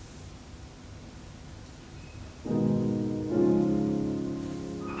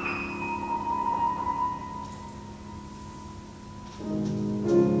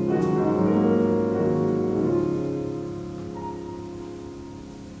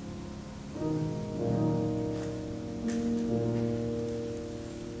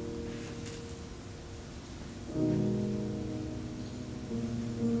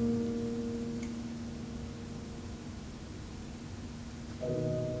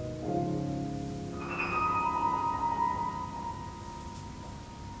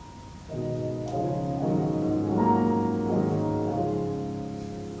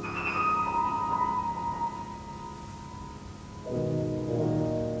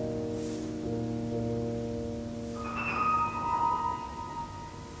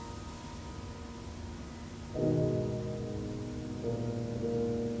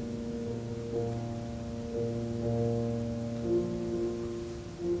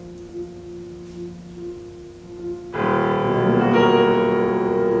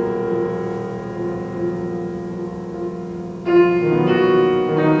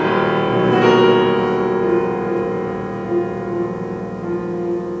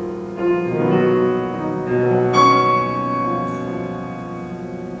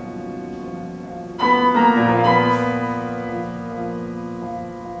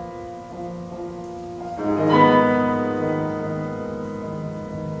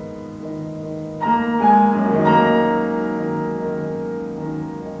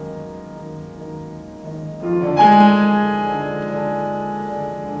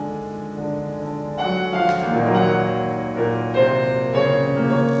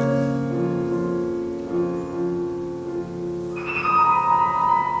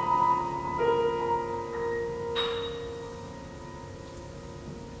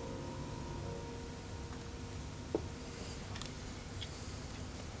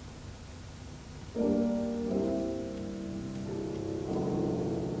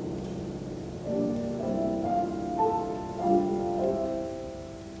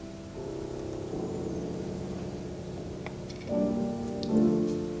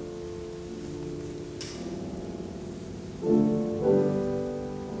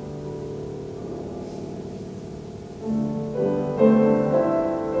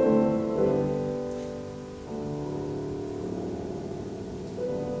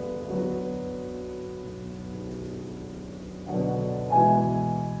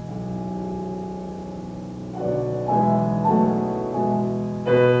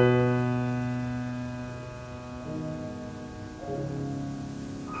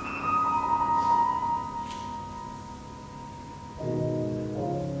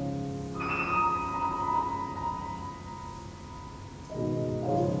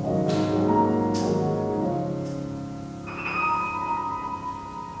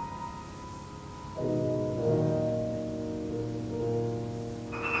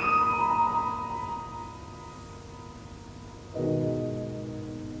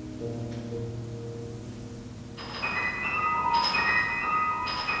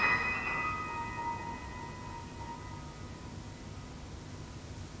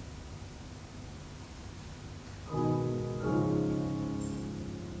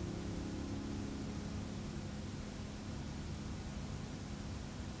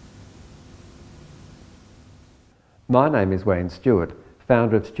 My name is Wayne Stewart,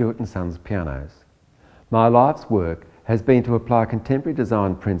 founder of Stewart & Sons Pianos. My life's work has been to apply contemporary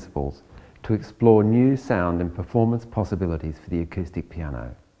design principles to explore new sound and performance possibilities for the acoustic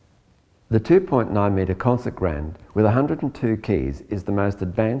piano. The 2.9 metre concert grand with 102 keys is the most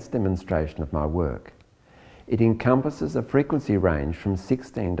advanced demonstration of my work. It encompasses a frequency range from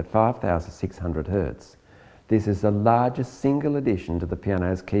 16 to 5,600 Hz. This is the largest single addition to the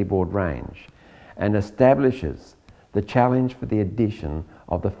piano's keyboard range and establishes the challenge for the addition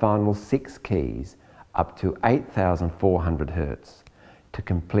of the final 6 keys up to 8,400 Hz to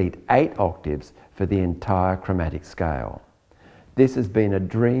complete 8 octaves for the entire chromatic scale. This has been a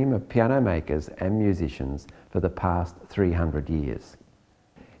dream of piano makers and musicians for the past 300 years.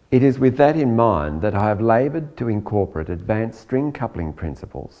 It is with that in mind that I have laboured to incorporate advanced string coupling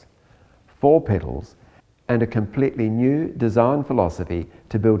principles, 4 pedals, and a completely new design philosophy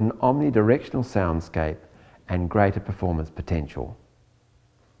to build an omnidirectional soundscape and greater performance potential.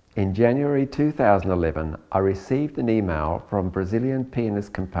 In January 2011, I received an email from Brazilian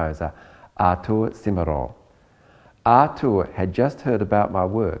pianist-composer Artur Cimirro. Artur had just heard about my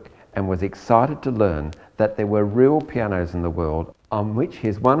work and was excited to learn that there were real pianos in the world on which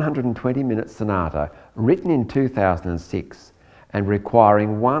his 120-minute sonata, written in 2006 and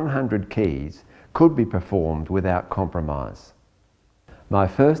requiring 100 keys, could be performed without compromise. My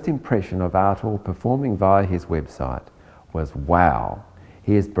first impression of Artur performing via his website was wow.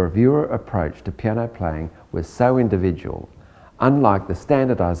 His bravura approach to piano playing was so individual, unlike the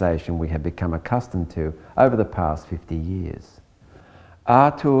standardisation we have become accustomed to over the past 50 years.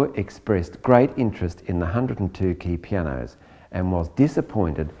 Artur expressed great interest in the 102 key pianos and was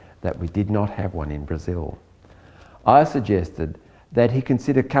disappointed that we did not have one in Brazil. I suggested that he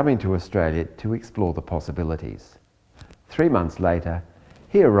consider coming to Australia to explore the possibilities. 3 months later,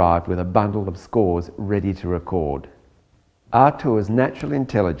 he arrived with a bundle of scores ready to record. Artur's natural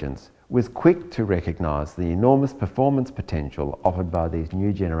intelligence was quick to recognise the enormous performance potential offered by these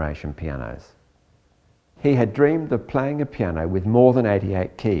new generation pianos. He had dreamed of playing a piano with more than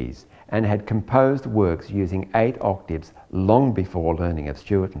 88 keys and had composed works using 8 octaves long before learning of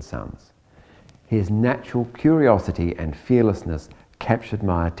Stewart & Sons. His natural curiosity and fearlessness captured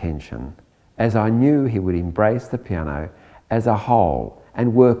my attention, as I knew he would embrace the piano as a whole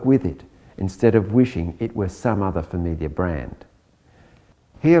and work with it instead of wishing it were some other familiar brand.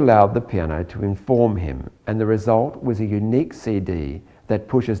 He allowed the piano to inform him, and the result was a unique CD that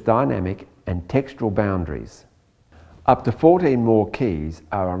pushes dynamic and textural boundaries. Up to 14 more keys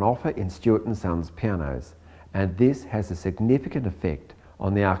are on offer in Stewart & Sons pianos, and this has a significant effect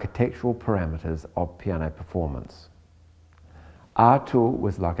on the architectural parameters of piano performance. Artur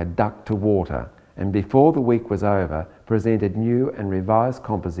was like a duck to water, and before the week was over, presented new and revised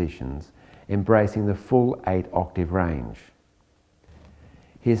compositions embracing the full 8 octave range.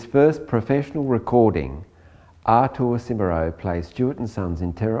 His first professional recording, Artur Cimirro Plays Stewart & Sons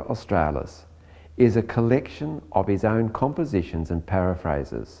in Terra Australis, is a collection of his own compositions and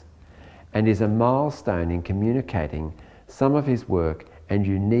paraphrases, and is a milestone in communicating some of his work and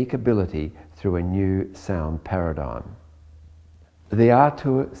unique ability through a new sound paradigm. The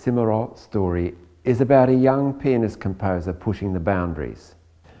Artur Cimirro story is about a young pianist-composer pushing the boundaries,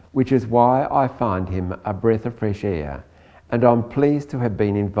 which is why I find him a breath of fresh air, and I'm pleased to have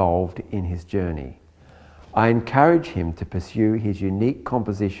been involved in his journey. I encourage him to pursue his unique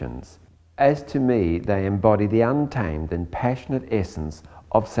compositions, as to me they embody the untamed and passionate essence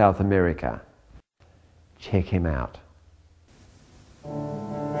of South America. Check him out.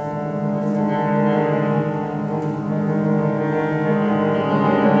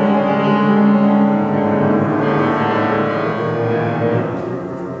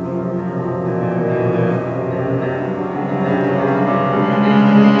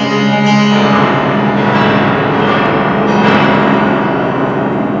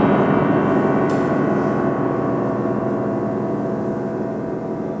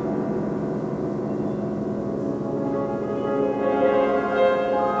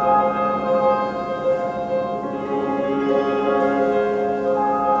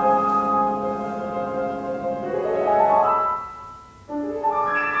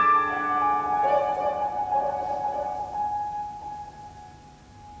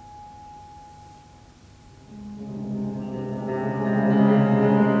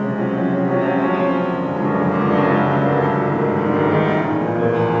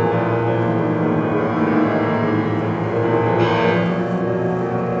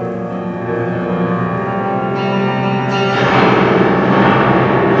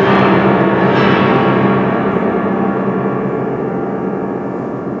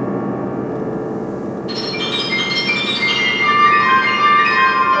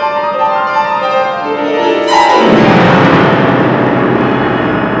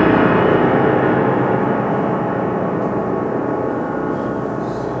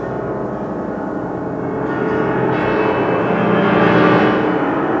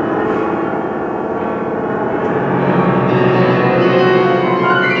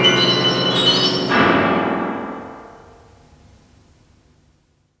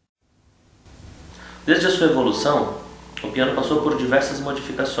 Desde a sua evolução, o piano passou por diversas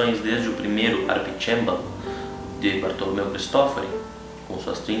modificações, desde o primeiro arpicembalo de Bartolomeu Cristofori, com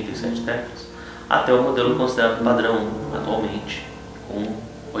suas 37 teclas, até o modelo considerado padrão atualmente, com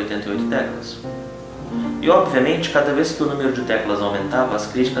 88 teclas. E obviamente, cada vez que o número de teclas aumentava, as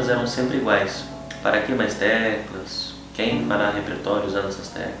críticas eram sempre iguais. Para que mais teclas? Quem fará repertório usando essas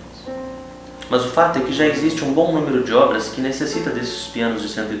teclas? Mas o fato é que já existe um bom número de obras que necessita desses pianos de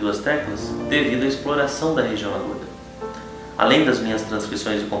 102 teclas devido à exploração da região aguda. Além das minhas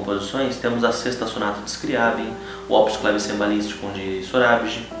transcrições e composições, temos a Sexta Sonata de Scriabin, o Opus Clavicembalístico de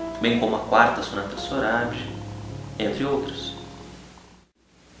Sorabji, bem como a Quarta Sonata de Sorabji, entre outros.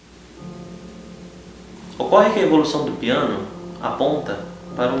 Ocorre que a evolução do piano aponta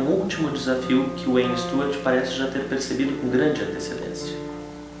para um último desafio que o Wayne Stewart parece já ter percebido com grande antecedência: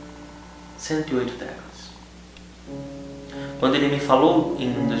 108 teclas. Quando ele me falou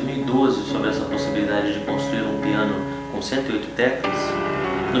em 2012 sobre essa possibilidade de construir um piano com 108 teclas,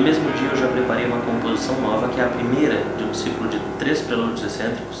 no mesmo dia eu já preparei uma composição nova que é a primeira de um ciclo de 3 prelúdios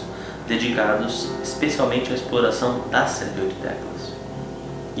excêntricos dedicados especialmente à exploração das 108 teclas.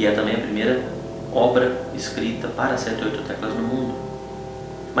 E é também a primeira obra escrita para 108 teclas no mundo.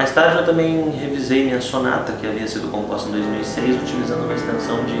 Mais tarde eu também revisei minha sonata, que havia sido composta em 2006, utilizando uma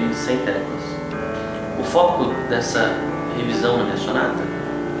extensão de 100 teclas. O foco dessa revisão na minha sonata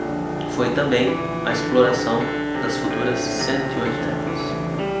foi também a exploração das futuras 108 teclas.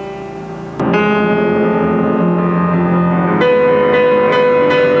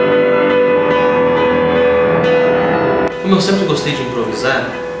 Como eu sempre gostei de improvisar,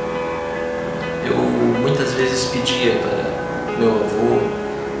 eu muitas vezes pedia para meu avô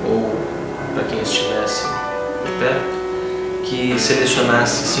ou para quem estivesse de perto que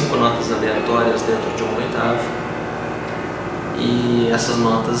selecionasse 5 notas aleatórias dentro de um oitavo, e essas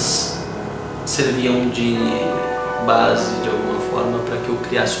notas serviam de base de alguma forma para que eu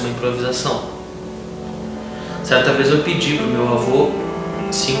criasse uma improvisação. Certa vez eu pedi para o meu avô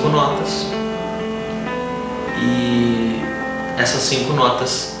 5 notas, e essas 5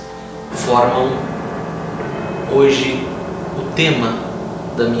 notas formam hoje o tema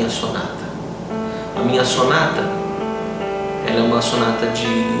da minha sonata. A minha sonata, ela é uma sonata de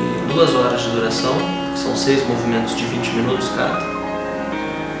 2 horas de duração, são 6 movimentos de 20 minutos cada,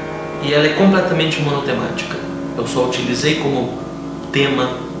 e ela é completamente monotemática. Eu só utilizei como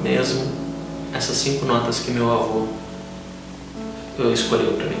tema mesmo essas 5 notas que meu avô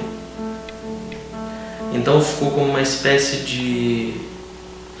escolheu para mim. Então ficou como uma espécie de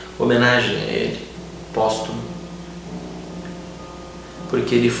homenagem a ele, póstumo,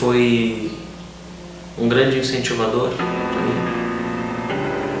 porque ele foi um grande incentivador para mim.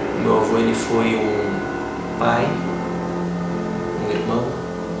 Meu avô, ele foi um pai, um irmão,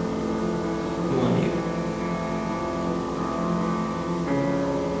 um amigo.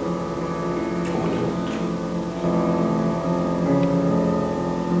 Como nenhum outro.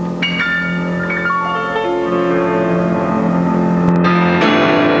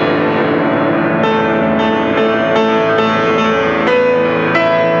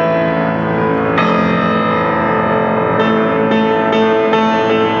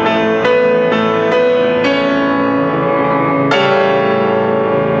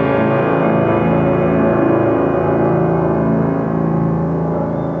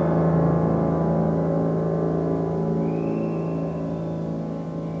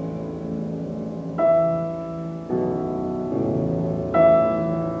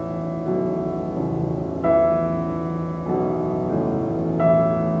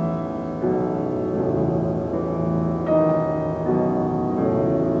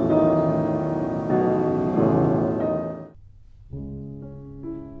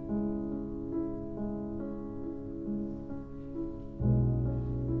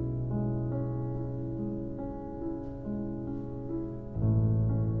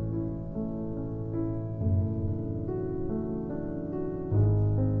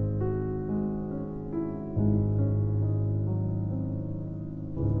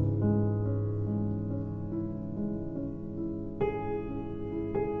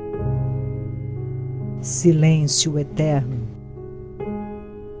 Silêncio eterno,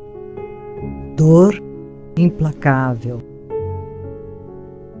 dor implacável,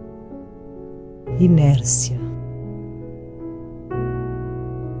 inércia.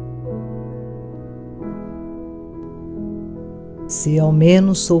 Se ao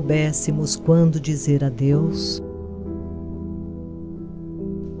menos soubéssemos quando dizer adeus,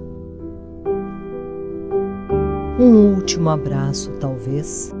 um último abraço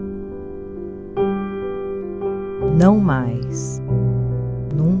talvez. Não mais,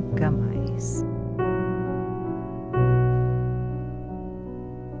 nunca mais.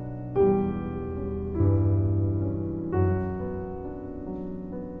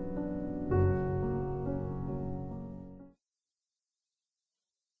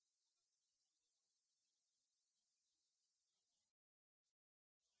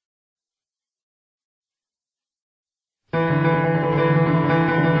 Há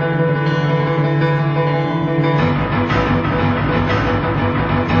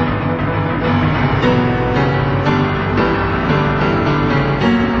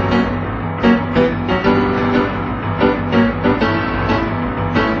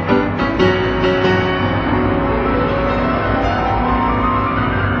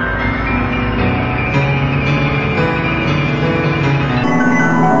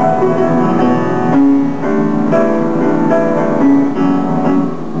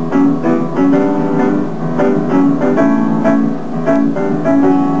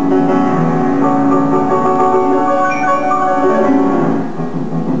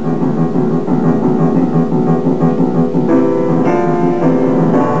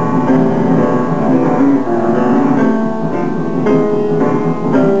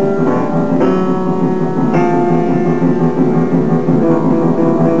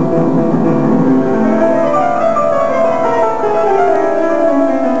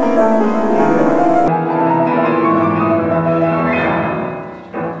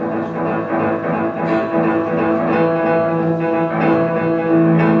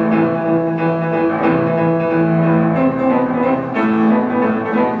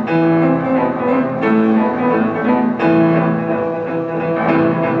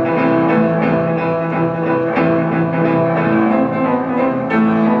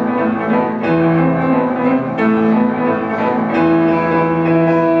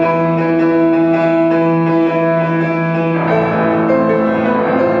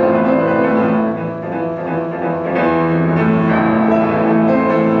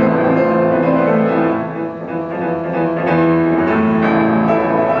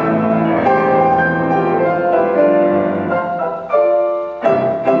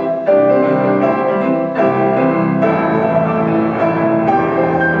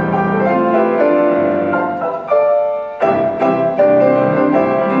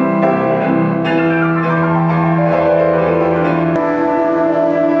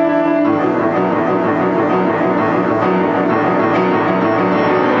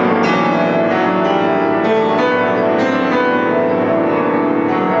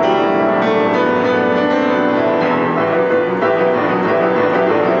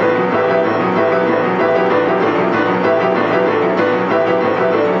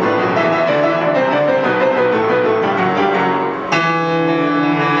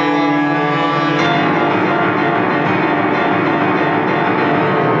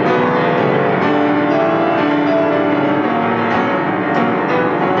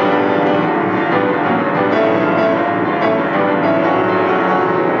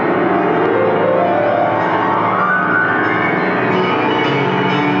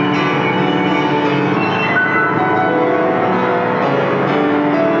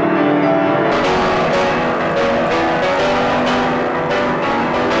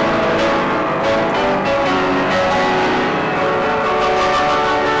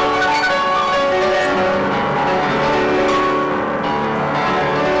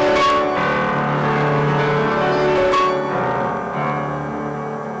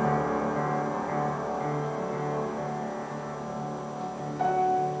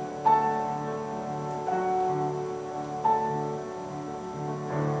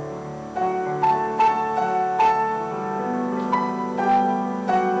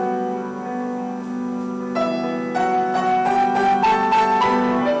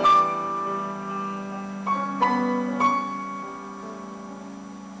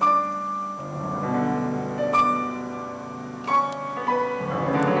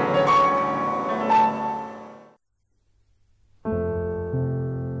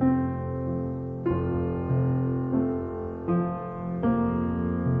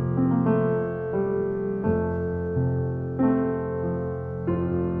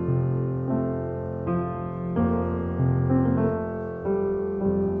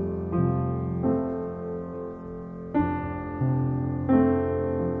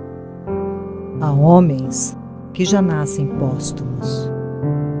homens que já nascem póstumos.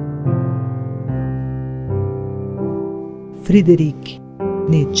 Friedrich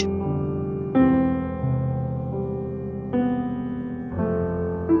Nietzsche.